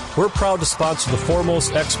here. We're proud to sponsor the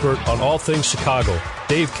foremost expert on all things Chicago,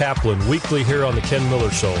 Dave Kaplan, weekly here on the Ken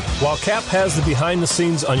Miller Show. While Cap has the behind the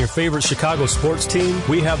scenes on your favorite Chicago sports team,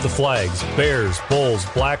 we have the flags: Bears, Bulls,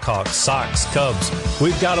 Blackhawks, Sox, Cubs.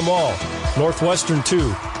 We've got them all. Northwestern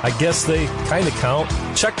too. I guess they kind of count.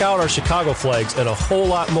 Check out our Chicago flags and a whole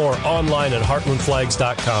lot more online at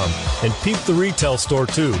heartlandflags.com. And peep the retail store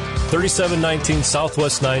too. 3719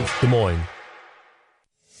 Southwest 9th, Des Moines.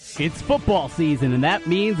 It's football season, and that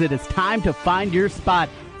means it is time to find your spot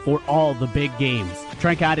for all the big games.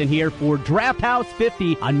 Trent Cotton here for Draft House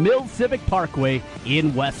 50 on Mills Civic Parkway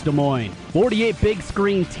in West Des Moines. 48 big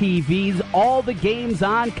screen TVs, all the games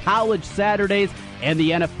on college Saturdays and the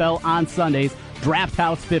NFL on Sundays. Draft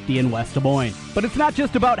House 50 in West Des Moines. But it's not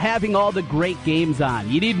just about having all the great games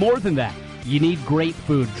on. You need more than that. You need great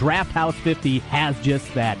food. Draft House 50 has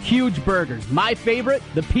just that. Huge burgers. My favorite,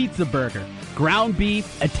 the pizza burger. Ground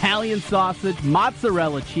beef, Italian sausage,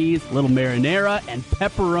 mozzarella cheese, little marinara, and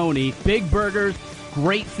pepperoni. Big burgers,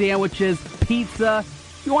 great sandwiches, pizza.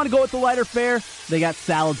 You want to go with the lighter fare? They got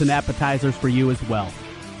salads and appetizers for you as well.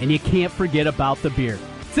 And you can't forget about the beer.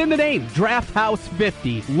 It's in the name, Draft House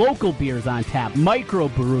 50. Local beers on tap,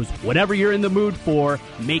 microbrews, whatever you're in the mood for,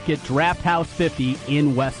 make it Draft House 50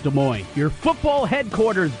 in West Des Moines. Your football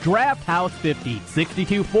headquarters, Draft House 50,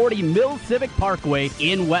 6240 Mills Civic Parkway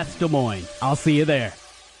in West Des Moines. I'll see you there.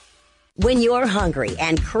 When you're hungry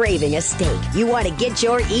and craving a steak, you want to get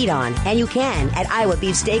your eat on, and you can at Iowa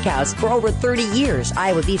Beef Steakhouse. For over 30 years,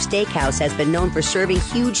 Iowa Beef Steakhouse has been known for serving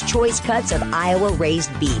huge choice cuts of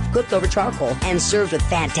Iowa-raised beef, cooked over charcoal, and served with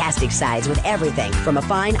fantastic sides with everything from a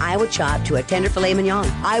fine Iowa chop to a tender filet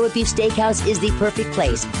mignon. Iowa Beef Steakhouse is the perfect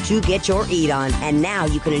place to get your eat on, and now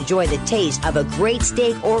you can enjoy the taste of a great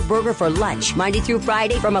steak or burger for lunch, Monday through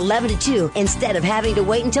Friday from 11 to 2, instead of having to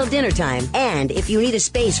wait until dinner time. And if you need a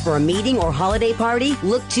space for a meeting or holiday party,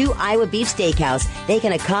 look to Iowa Beef Steakhouse. They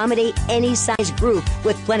can accommodate any size group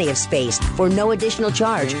with plenty of space for no additional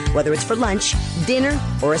charge, whether it's for lunch, dinner,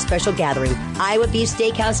 or a special gathering. Iowa Beef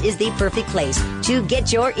Steakhouse is the perfect place to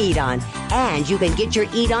get your eat on. And you can get your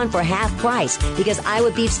eat on for half price because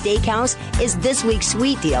Iowa Beef Steakhouse is this week's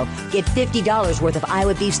sweet deal. Get $50 worth of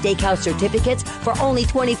Iowa Beef Steakhouse certificates for only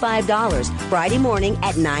 $25 Friday morning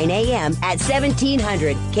at 9 a.m. at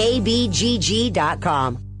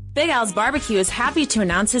 1700kbgg.com. Big Al's Barbecue is happy to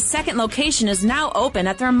announce his second location is now open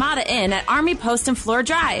at the Ramada Inn at Army Post and Floor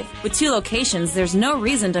Drive. With 2 locations, there's no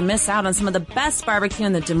reason to miss out on some of the best barbecue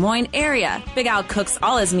in the Des Moines area. Big Al cooks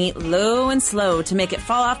all his meat low and slow to make it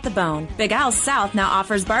fall off the bone. Big Al's South now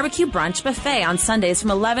offers barbecue brunch buffet on Sundays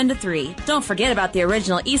from 11 to 3. Don't forget about the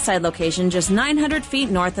original Eastside location just 900 feet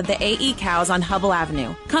north of the AE Cows on Hubble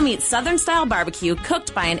Avenue. Come eat Southern-style barbecue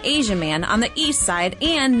cooked by an Asian man on the east side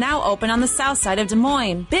and now open on the south side of Des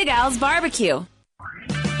Moines. Big Al's Barbecue.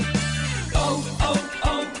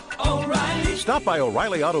 O'Reilly. Stop by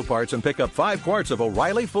O'Reilly Auto Parts and pick up 5 quarts of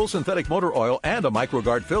O'Reilly Full Synthetic Motor Oil and a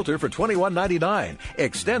MicroGuard filter for $21.99.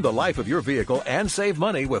 Extend the life of your vehicle and save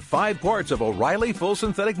money with 5 quarts of O'Reilly Full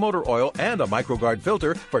Synthetic Motor Oil and a MicroGuard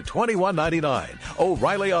filter for $21.99.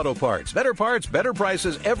 O'Reilly Auto Parts. Better parts, better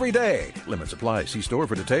prices every day. Limits apply. See store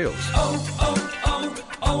for details.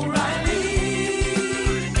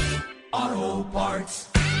 O'Reilly Auto Parts.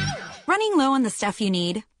 Running low on the stuff you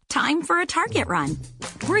need? Time for a Target run.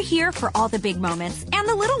 We're here for all the big moments and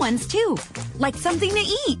the little ones too. Like something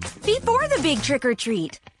to eat before the big trick or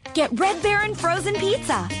treat. Get Red Baron frozen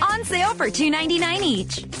pizza on sale for $2.99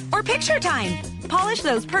 each. Or picture time. Polish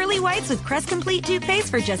those pearly whites with Crest Complete toothpaste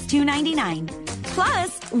for just $2.99.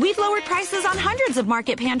 Plus, we've lowered prices on hundreds of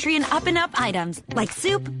Market Pantry and up items like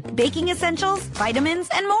soup, baking essentials, vitamins,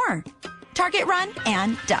 and more. Target run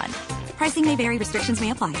and done. Pricing may vary. Restrictions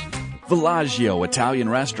may apply. Villaggio Italian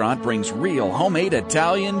Restaurant brings real homemade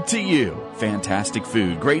Italian to you. Fantastic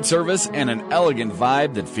food, great service, and an elegant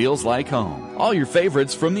vibe that feels like home. All your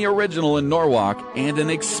favorites from the original in Norwalk and an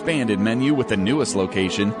expanded menu with the newest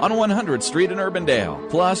location on 100th Street in Urbandale.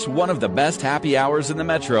 Plus, one of the best happy hours in the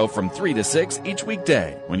metro from 3 to 6 each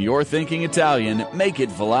weekday. When you're thinking Italian, make it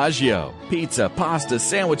Villaggio. Pizza, pasta,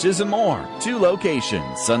 sandwiches, and more. 2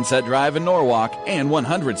 locations, Sunset Drive in Norwalk and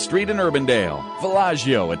 100th Street in Urbandale.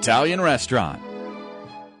 Villaggio Italian Restaurant.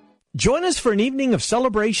 Join us for an evening of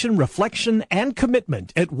celebration, reflection, and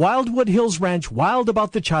commitment at Wildwood Hills Ranch Wild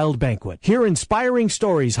About the Child Banquet. Hear inspiring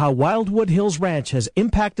stories how Wildwood Hills Ranch has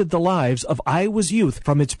impacted the lives of Iowa's youth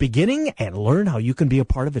from its beginning and learn how you can be a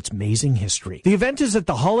part of its amazing history. The event is at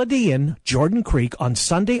the Holiday Inn, Jordan Creek on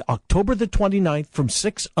Sunday, October the 29th from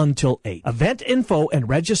 6 until 8. Event info and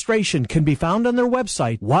registration can be found on their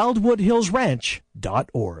website,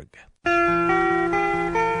 wildwoodhillsranch.org.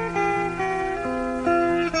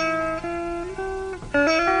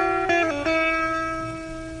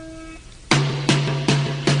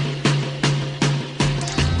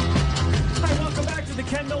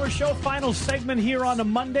 Show final segment here on a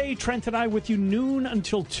Monday. Trent and I with you noon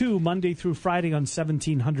until 2, Monday through Friday on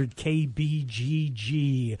 1700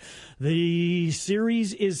 KBGG. The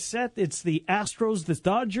series is set. It's the Astros, the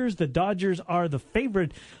Dodgers. The Dodgers are the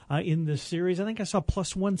favorite in this series. I think I saw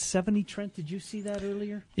plus 170. Trent, did you see that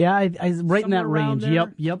earlier? Yeah, I right in that Somewhere around range.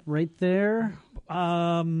 there? Yep, right there.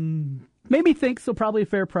 Made me think, so probably a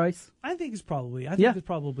fair price. I think it's probably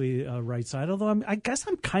right side. Although I guess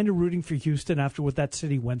I'm kind of rooting for Houston after what that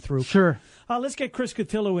city went through. Sure. Let's get Chris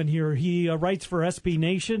Cotillo in here. He writes for SB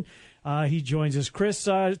Nation. He joins us. Chris,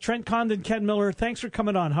 Trent Condon, Ken Miller, thanks for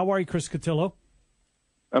coming on. How are you, Chris Cotillo?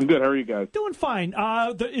 I'm good. How are you guys? Doing fine.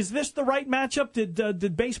 Is this the right matchup?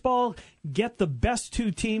 Did baseball get the best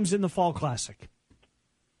 2 teams in the Fall Classic?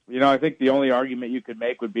 You know, I think the only argument you could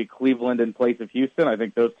make would be Cleveland in place of Houston. I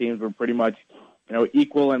think those teams were pretty much,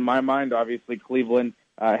 equal in my mind. Obviously, Cleveland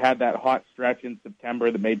had that hot stretch in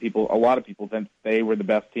September that made a lot of people think they were the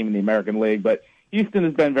best team in the American League. But Houston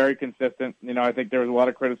has been very consistent. I think there was a lot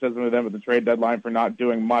of criticism of them at the trade deadline for not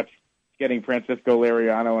doing much, getting Francisco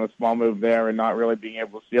Liriano in a small move there and not really being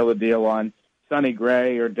able to seal the deal on Sonny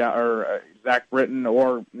Gray or Zach Britton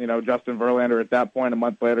or, Justin Verlander. At that point, a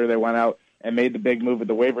month later, they went out and made the big move at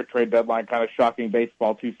the waiver trade deadline, kind of shocking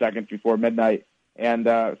baseball 2 seconds before midnight. And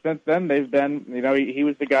since then, they've been, he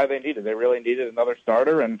was the guy they needed. They really needed another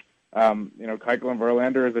starter. And, Keuchel and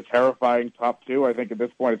Verlander is a terrifying top 2. I think at this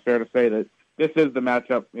point it's fair to say that this is the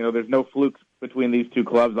matchup. There's no flukes between these 2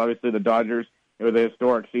 clubs. Obviously, the Dodgers, it was a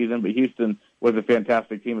historic season, but Houston was a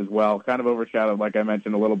fantastic team as well. Kind of overshadowed, like I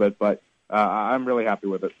mentioned, a little bit, but I'm really happy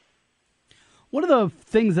with it. One of the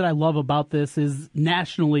things that I love about this is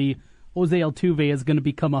nationally, Jose Altuve is going to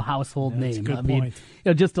become a household name. That's a good point.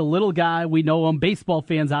 Just a little guy. We know him. Baseball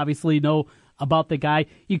fans obviously know about the guy.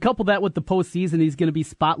 You couple that with the postseason, he's going to be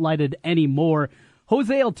spotlighted anymore.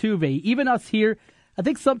 Jose Altuve, even us here, I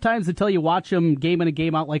think sometimes until you watch him game in and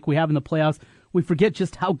game out like we have in the playoffs, we forget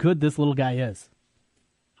just how good this little guy is.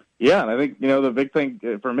 Yeah, and I think, the big thing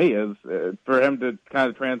for me is for him to kind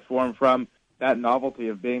of transform from that novelty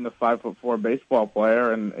of being the 5'4" baseball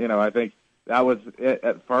player. And, I think that was it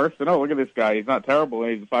at first. And, look at this guy. He's not terrible,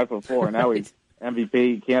 and he's a 5'4", and now he's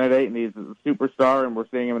MVP candidate, and he's a superstar, and we're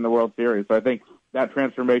seeing him in the World Series. So I think that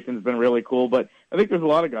transformation has been really cool. But I think there's a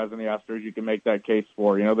lot of guys in the Astros you can make that case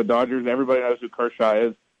for. The Dodgers, everybody knows who Kershaw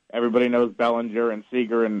is. Everybody knows Bellinger and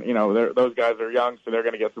Seager, and, those guys are young, so they're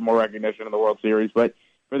going to get some more recognition in the World Series. But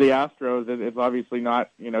for the Astros, it's obviously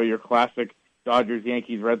not, your classic Dodgers,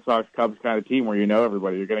 Yankees, Red Sox, Cubs kind of team where you know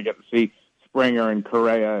everybody. You're going to get to see Springer and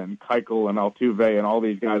Correa and Keuchel and Altuve and all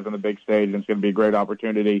these guys on the big stage, and it's going to be a great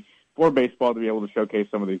opportunity for baseball to be able to showcase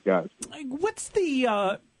some of these guys. What's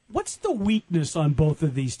the weakness on both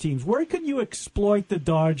of these teams? Where can you exploit the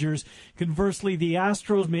Dodgers? Conversely, the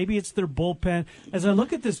Astros, maybe it's their bullpen. As I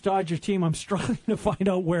look at this Dodgers team, I'm struggling to find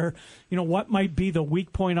out where, what might be the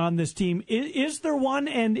weak point on this team. Is there one,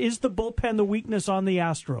 and is the bullpen the weakness on the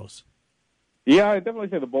Astros? Yeah, I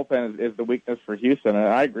definitely say the bullpen is the weakness for Houston, and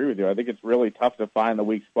I agree with you. I think it's really tough to find the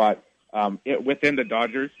weak spot within the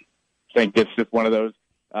Dodgers. I think it's just one of those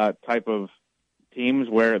type of teams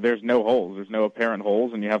where there's no holes, there's no apparent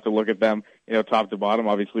holes, and you have to look at them, top to bottom.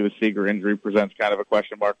 Obviously, the Seager injury presents kind of a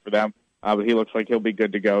question mark for them, but he looks like he'll be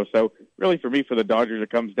good to go. So really, for me, for the Dodgers, it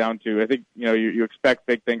comes down to, I think, you expect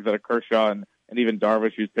big things out of Kershaw and even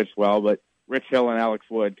Darvish, who's pitched well, but Rich Hill and Alex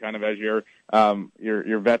Wood kind of as your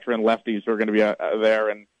veteran lefties who are going to be there,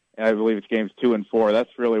 and I believe it's games 2 and 4. That's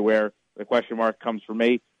really where the question mark comes for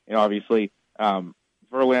me. Obviously,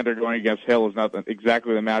 Verlander going against Hill is not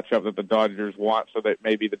exactly the matchup that the Dodgers want, so that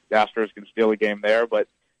maybe the Astros can steal a game there. But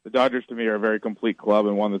the Dodgers, to me, are a very complete club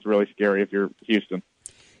and one that's really scary if you're Houston.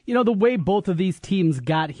 The way both of these teams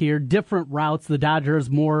got here, different routes. The Dodgers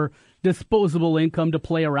more disposable income to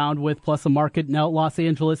play around with, plus a market now Los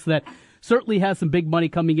Angeles that certainly has some big money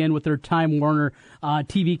coming in with their Time Warner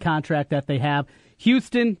TV contract that they have.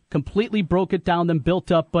 Houston completely broke it down, then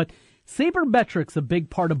built up, but sabermetrics a big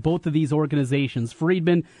part of both of these organizations.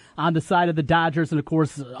 Friedman on the side of the Dodgers, and of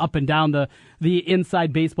course up and down the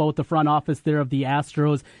inside baseball with the front office there of the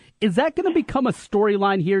Astros. Is that going to become a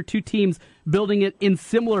storyline here? Two teams building it in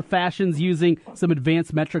similar fashions, using some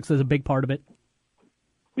advanced metrics as a big part of it.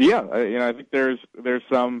 Yeah, I think there's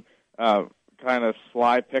some kind of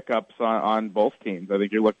sly pickups on both teams. I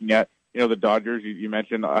think you're looking at the Dodgers. You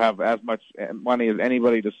mentioned have as much money as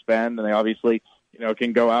anybody to spend, and they obviously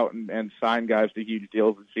can go out and sign guys to huge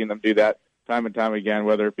deals. We've seen them do that time and time again,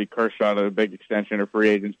 whether it be Kershaw to a big extension or free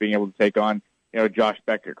agents being able to take on, Josh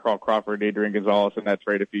Beckett, Carl Crawford, Adrian Gonzalez in that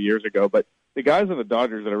trade a few years ago. But the guys on the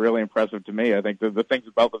Dodgers that are really impressive to me, I think the things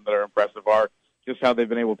about them that are impressive are just how they've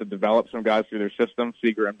been able to develop some guys through their system.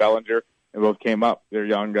 Seager and Bellinger, they both came up. They're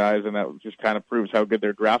young guys, and that just kind of proves how good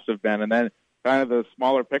their drafts have been. And then kind of the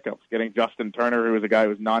smaller pickups, getting Justin Turner, who was a guy who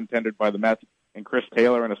was non-tendered by the Mets, and Chris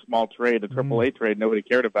Taylor in a small trade, a AAA trade nobody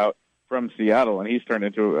cared about from Seattle, and he's turned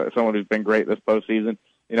into someone who's been great this postseason.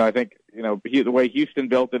 I think the way Houston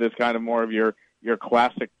built it is kind of more of your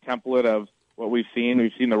classic template of what we've seen.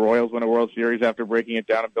 We've seen the Royals win a World Series after breaking it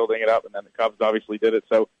down and building it up, and then the Cubs obviously did it.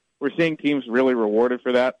 So we're seeing teams really rewarded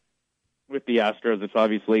for that. With the Astros, it's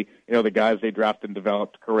obviously the guys they drafted and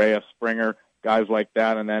developed, Correa, Springer, guys like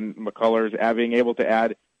that, and then McCullers, being able to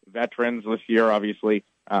add veterans this year, obviously.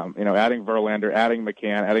 Adding Verlander, adding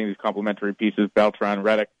McCann, adding these complementary pieces, Beltran,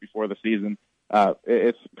 Reddick before the season.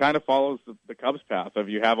 It kind of follows the Cubs' path of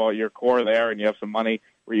you have all your core there and you have some money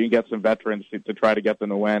where you can get some veterans to try to get them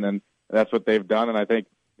to win, and that's what they've done. And I think,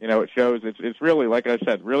 it shows it's really, like I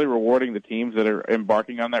said, really rewarding the teams that are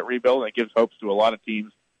embarking on that rebuild, and it gives hopes to a lot of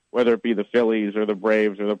teams, whether it be the Phillies or the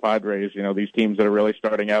Braves or the Padres, these teams that are really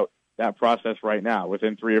starting out that process right now.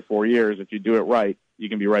 Within 3 or 4 years, if you do it right, you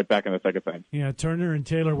can be right back in the thick of things. Yeah, Turner and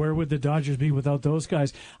Taylor, where would the Dodgers be without those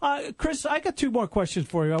guys? Chris, I got 2 more questions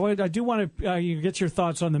for you. I do want to get your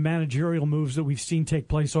thoughts on the managerial moves that we've seen take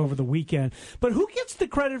place over the weekend. But who gets the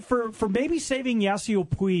credit for maybe saving Yasiel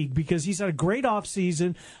Puig? Because he's had a great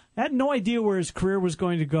offseason. I had no idea where his career was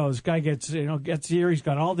going to go. This guy gets here. He's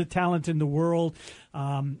got all the talent in the world.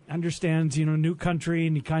 Understands, new country,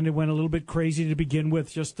 and he kind of went a little bit crazy to begin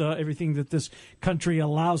with. Just everything that this country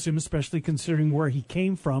allows him, especially considering where he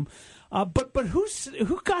came from. But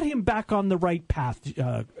who got him back on the right path,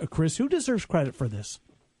 Chris? Who deserves credit for this?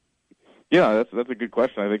 Yeah, that's a good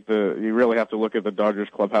question. I think you really have to look at the Dodgers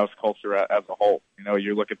clubhouse culture as a whole.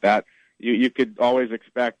 You look at that. You could always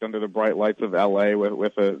expect under the bright lights of L.A.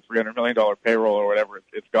 with a $300 million payroll or whatever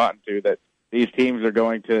it's gotten to, that these guys are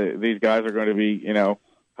going to be,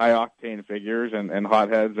 high octane figures and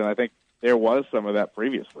hotheads. And I think there was some of that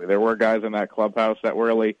previously. There were guys in that clubhouse that were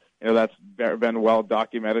really, that's been well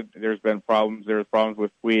documented. There's been problems. There was problems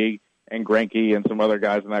with Puig and Greinke and some other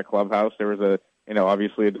guys in that clubhouse. There was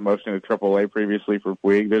obviously a demotion to AAA previously for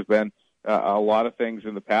Puig. There's been a lot of things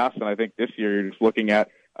in the past. And I think this year you're just looking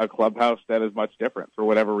at a clubhouse that is much different for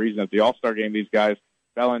whatever reason. At the All-Star game, these guys,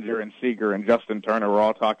 Bellinger and Seager and Justin Turner, were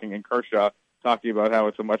all talking, and Kershaw talking about how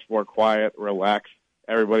it's a much more quiet, relaxed,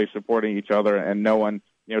 everybody supporting each other, and no one,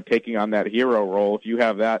 taking on that hero role. If you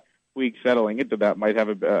have that, Puig settling into that might have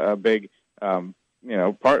a big,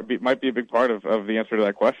 might be a big part of the answer to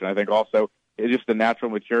that question. I think also it's just the natural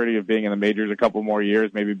maturity of being in the majors a couple more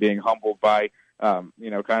years, maybe being humbled by,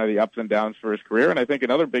 kind of the ups and downs for his career. And I think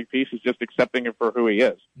another big piece is just accepting him for who he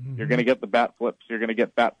is. Mm-hmm. You're going to get the bat flips. You're going to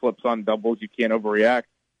get bat flips on doubles. You can't overreact.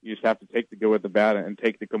 You just have to take the go with the bat and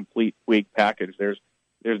take the complete Puig package. There's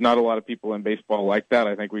not a lot of people in baseball like that.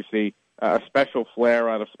 I think we see a special flair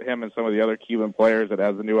out of him and some of the other Cuban players that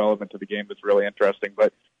adds a new element to the game that's really interesting.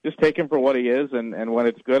 But just take him for what he is, and when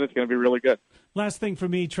it's good, it's going to be really good. Last thing for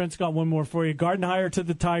me, Trent's got one more for you. Gardenhire to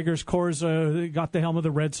the Tigers. Coors got the helm of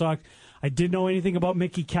the Red Sox. I didn't know anything about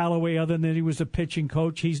Mickey Callaway other than he was a pitching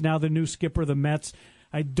coach. He's now the new skipper of the Mets.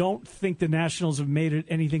 I don't think the Nationals have made it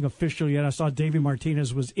anything official yet. I saw Davey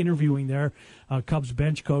Martinez was interviewing their Cubs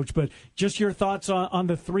bench coach. But just your thoughts on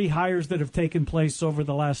the 3 hires that have taken place over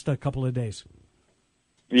the last couple of days.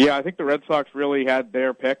 Yeah, I think the Red Sox really had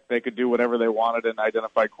their pick. They could do whatever they wanted and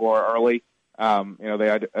identify Cora early.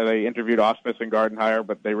 They interviewed Ausmus and Gardenhire,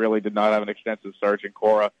 but they really did not have an extensive search. And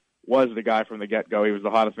Cora was the guy from the get-go. He was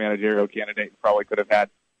the hottest managerial candidate and probably could have had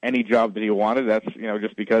any job that he wanted. That's,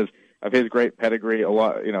 just because of his great pedigree, a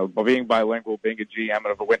lot, being bilingual, being a GM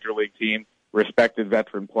of a Winter League team, respected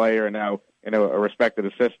veteran player, and now, a respected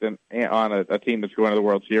assistant on a team that's going to the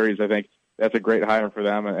World Series. I think that's a great hire for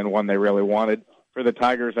them and one they really wanted. For the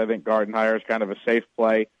Tigers, I think Gardenhire is kind of a safe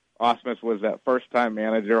play. Ausmus was that first-time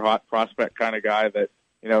manager, hot prospect kind of guy that,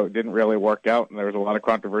 didn't really work out, and there was a lot of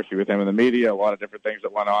controversy with him in the media, a lot of different things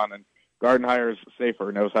that went on, and Gardenhire is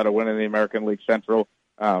safer, knows how to win in the American League Central.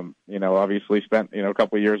 Obviously spent, a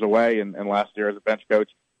couple of years away and last year as a bench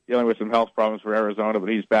coach dealing with some health problems for Arizona, but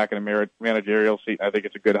he's back in a managerial seat. I think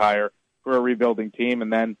it's a good hire for a rebuilding team.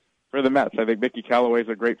 And then for the Mets, I think Mickey Callaway is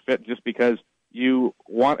a great fit just because you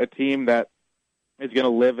want a team that is going to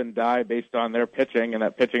live and die based on their pitching, and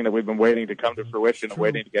that pitching that we've been waiting to come to fruition and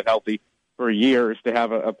waiting to get healthy for years, to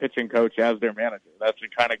have a pitching coach as their manager. That's the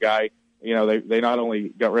kind of guy, they not only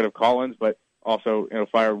got rid of Collins, but also,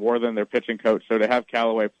 fired Worthen, their pitching coach. So to have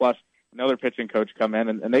Callaway plus another pitching coach come in,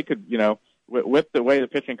 and they could, with the way the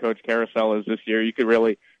pitching coach carousel is this year, you could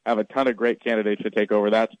really have a ton of great candidates to take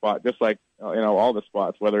over that spot, just like, all the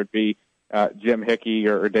spots, whether it be Jim Hickey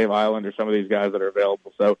or Dave Island or some of these guys that are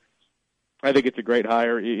available. So I think it's a great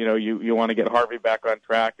hire. You want to get Harvey back on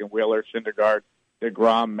track, and Wheeler, Syndergaard,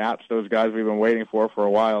 DeGrom, Matz, those guys we've been waiting for a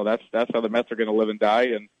while. That's how the Mets are going to live and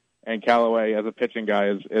die, and Callaway as a pitching guy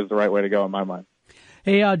is the right way to go in my mind.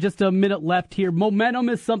 Hey, just a minute left here. Momentum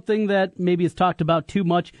is something that maybe is talked about too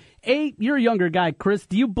much. You're a younger guy, Chris.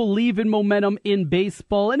 Do you believe in momentum in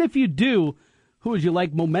baseball? And if you do, who would you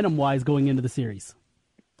like momentum-wise going into the series?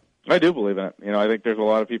 I do believe in it. I think there's a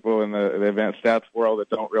lot of people in the advanced stats world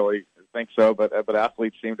that don't really think so, but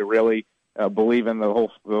athletes seem to really believe in the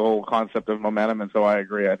whole concept of momentum, and so I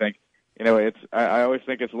agree. I think I always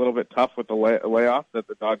think it's a little bit tough with the layoff that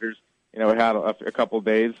the Dodgers had a couple of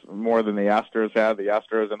days more than the Astros had. The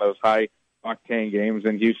Astros in those high octane games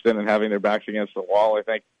in Houston and having their backs against the wall, I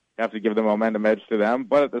think have to give the momentum edge to them.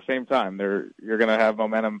 But at the same time, you're going to have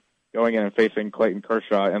momentum going in and facing Clayton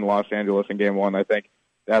Kershaw in Los Angeles in Game 1. I think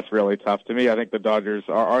that's really tough. To me, I think the Dodgers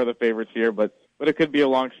are the favorites here, but it could be a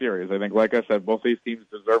long series. I think, like I said, both these teams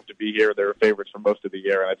deserve to be here. They're favorites for most of the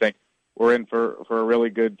year, and I think we're in for a really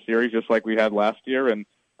good series, just like we had last year, and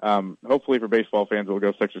hopefully for baseball fans, we'll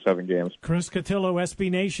go 6 or 7 games. Chris Cotillo, SB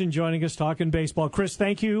Nation, joining us talking baseball. Chris,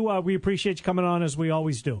 thank you. We appreciate you coming on, as we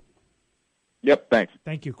always do. Yep, thanks.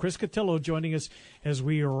 Thank you. Chris Cotillo joining us as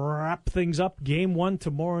we wrap things up. Game 1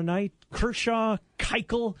 tomorrow night. Kershaw,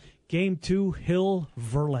 Keuchel. Game 2, Hill,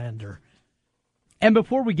 Verlander. And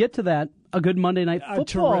before we get to that, a good Monday Night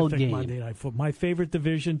Football terrific game. Monday Night Football. My favorite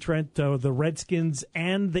division, Trent, the Redskins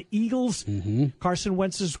and the Eagles. Mm-hmm. Carson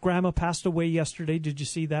Wentz's grandma passed away yesterday. Did you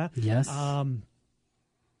see that? Yes. I'm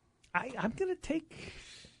going to take...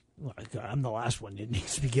 Well, I'm the last one that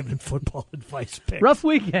needs to be given football advice. Picks. Rough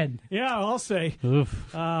weekend. Yeah, I'll say.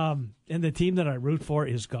 Oof. And the team that I root for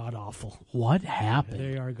is god-awful. What happened?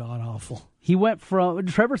 They are god-awful.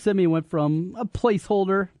 Trevor Siemian went from a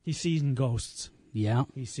placeholder. He's seen ghosts. Yeah.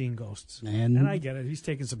 He's seen ghosts. And I get it. He's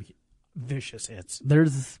taken some vicious hits.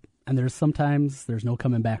 There's sometimes there's no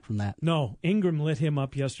coming back from that. No, Ingram lit him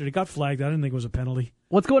up yesterday. Got flagged. I didn't think it was a penalty.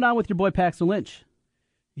 What's going on with your boy Paxton Lynch?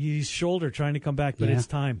 He's shoulder trying to come back, but it's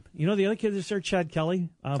time. The other kid that's there, Chad Kelly,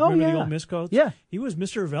 the Old Miss coach? Yeah. He was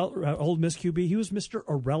Mr. Old Miss QB. He was Mr.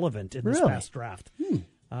 Irrelevant in this past draft.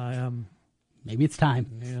 Maybe it's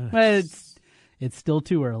time. Yeah. It's still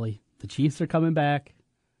too early. The Chiefs are coming back.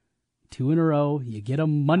 2 in a row. You get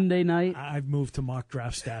them Monday night. I've moved to mock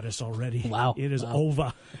draft status already. Wow. It is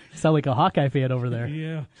over. Sound like a Hawkeye fan over there.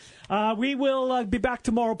 Yeah. We will be back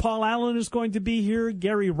tomorrow. Paul Allen is going to be here.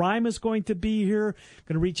 Gary Rhyme is going to be here.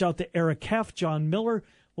 Going to reach out to Eric Heff, John Miller.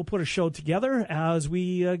 We'll put a show together as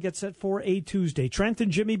we get set for a Tuesday. Trent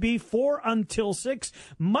and Jimmy B, 4 until 6.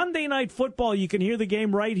 Monday Night Football. You can hear the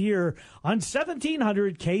game right here on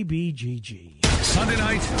 1700 KBGG. Sunday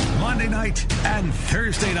night, Monday night, and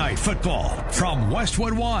Thursday night football from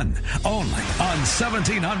Westwood One, only on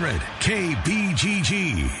 1700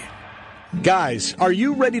 KBGG. Guys, are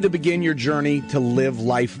you ready to begin your journey to live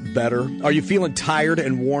life better? Are you feeling tired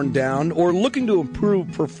and worn down, or looking to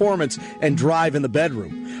improve performance and drive in the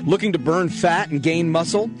bedroom? Looking to burn fat and gain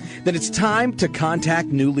muscle? Then it's time to contact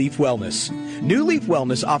New Leaf Wellness. New Leaf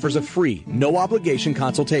Wellness offers a free, no-obligation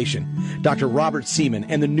consultation. Dr. Robert Seaman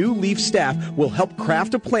and the New Leaf staff will help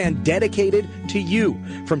craft a plan dedicated to you.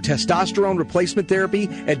 From testosterone replacement therapy,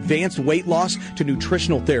 advanced weight loss, to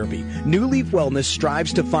nutritional therapy, New Leaf Wellness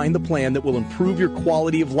strives to find the plan that will improve your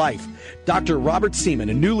quality of life. Dr. Robert Seaman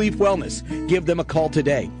and New Leaf Wellness. Give them a call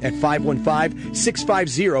today at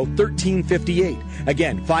 515-650-1358.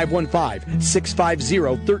 Again,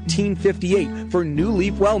 515-650-1358 for New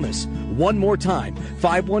Leaf Wellness. One more time,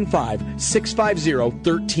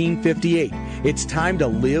 515-650-1358. It's time to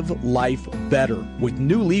live life better with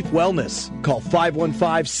New Leaf Wellness. Call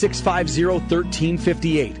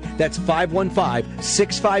 515-650-1358. That's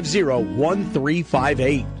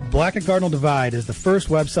 515-650-1358. Black and Cardinal Divide is the first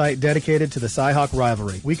website dedicated to the Cy-Hawk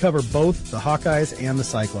rivalry. We cover both the Hawkeyes and the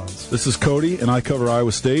Cyclones. This is Cody, and I cover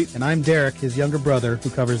Iowa State. And I'm Derek, his younger brother, who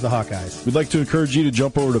covers the Hawkeyes. We'd like to encourage you to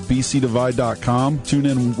jump over to bcdivide.com. Tune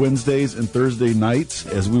in Wednesdays and Thursday nights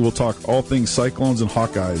as we will talk all things Cyclones and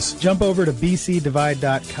Hawkeyes. Jump over to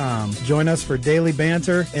bcdivide.com. Join us for daily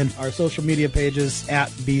banter and our social media pages at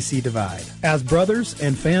BC Divide. As brothers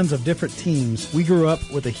and fans of different teams, we grew up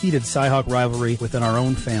with a heated Cy-Hawk rivalry within our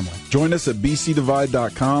own family. Join us at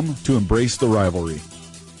bcdivide.com to embrace the rivalry.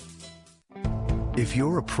 If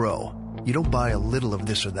you're a pro, you don't buy a little of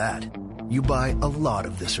this or that. You buy a lot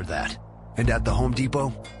of this or that. And at the Home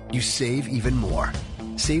Depot, you save even more.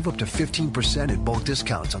 Save up to 15% in bulk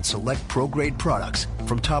discounts on select pro-grade products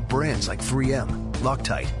from top brands like 3M,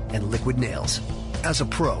 Loctite, and Liquid Nails. As a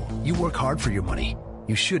pro, you work hard for your money.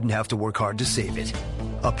 You shouldn't have to work hard to save it.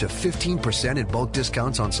 Up to 15% in bulk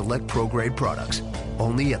discounts on select pro-grade products.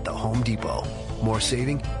 Only at the Home Depot. More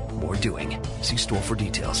saving, more doing. See store for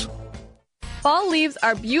details. Fall leaves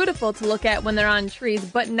are beautiful to look at when they're on trees,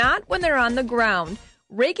 but not when they're on the ground.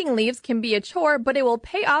 Raking leaves can be a chore, but it will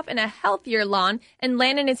pay off in a healthier lawn, and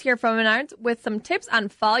Landon is here from Menards with some tips on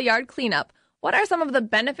fall yard cleanup. What are some of the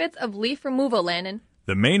benefits of leaf removal, Landon?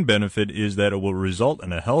 The main benefit is that it will result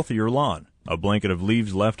in a healthier lawn. A blanket of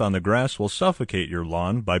leaves left on the grass will suffocate your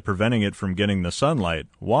lawn by preventing it from getting the sunlight,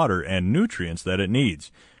 water, and nutrients that it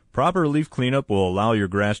needs. Proper leaf cleanup will allow your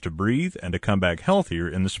grass to breathe and to come back healthier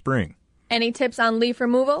in the spring. Any tips on leaf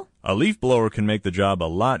removal? A leaf blower can make the job a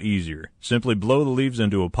lot easier. Simply blow the leaves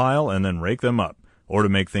into a pile and then rake them up. Or to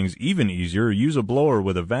make things even easier, use a blower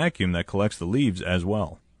with a vacuum that collects the leaves as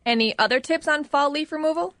well. Any other tips on fall leaf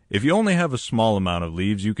removal? If you only have a small amount of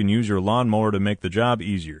leaves, you can use your lawnmower to make the job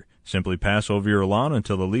easier. Simply pass over your lawn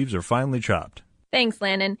until the leaves are finely chopped. Thanks,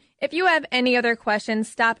 Landon. If you have any other questions,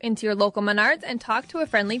 stop into your local Menards and talk to a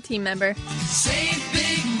friendly team member. Save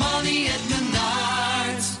big money at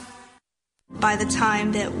Menards. By the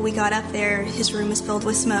time that we got up there, his room was filled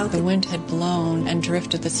with smoke. The wind had blown and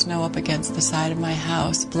drifted the snow up against the side of my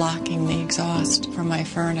house, blocking the exhaust from my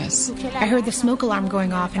furnace. I heard the smoke alarm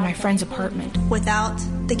going off in my friend's apartment. Without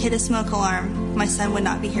the kidda smoke alarm, my son would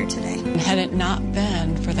not be here today. And had it not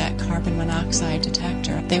been for that carbon monoxide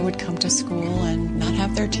detector, they would come to school and not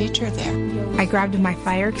have their teacher there. I grabbed my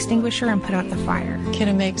fire extinguisher and put out the fire.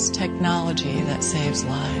 Kidda makes technology that saves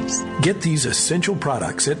lives. Get these essential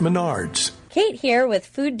products at Menards. Kate here with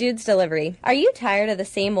Food Dudes Delivery. Are you tired of the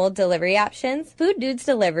same old delivery options? Food Dudes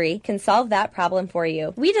Delivery can solve that problem for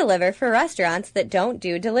you. We deliver for restaurants that don't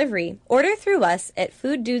do delivery. Order through us at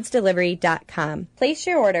fooddudesdelivery.com. Place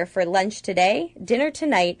your order for lunch today, dinner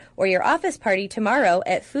tonight, or your office party tomorrow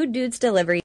at Food Dudes Delivery.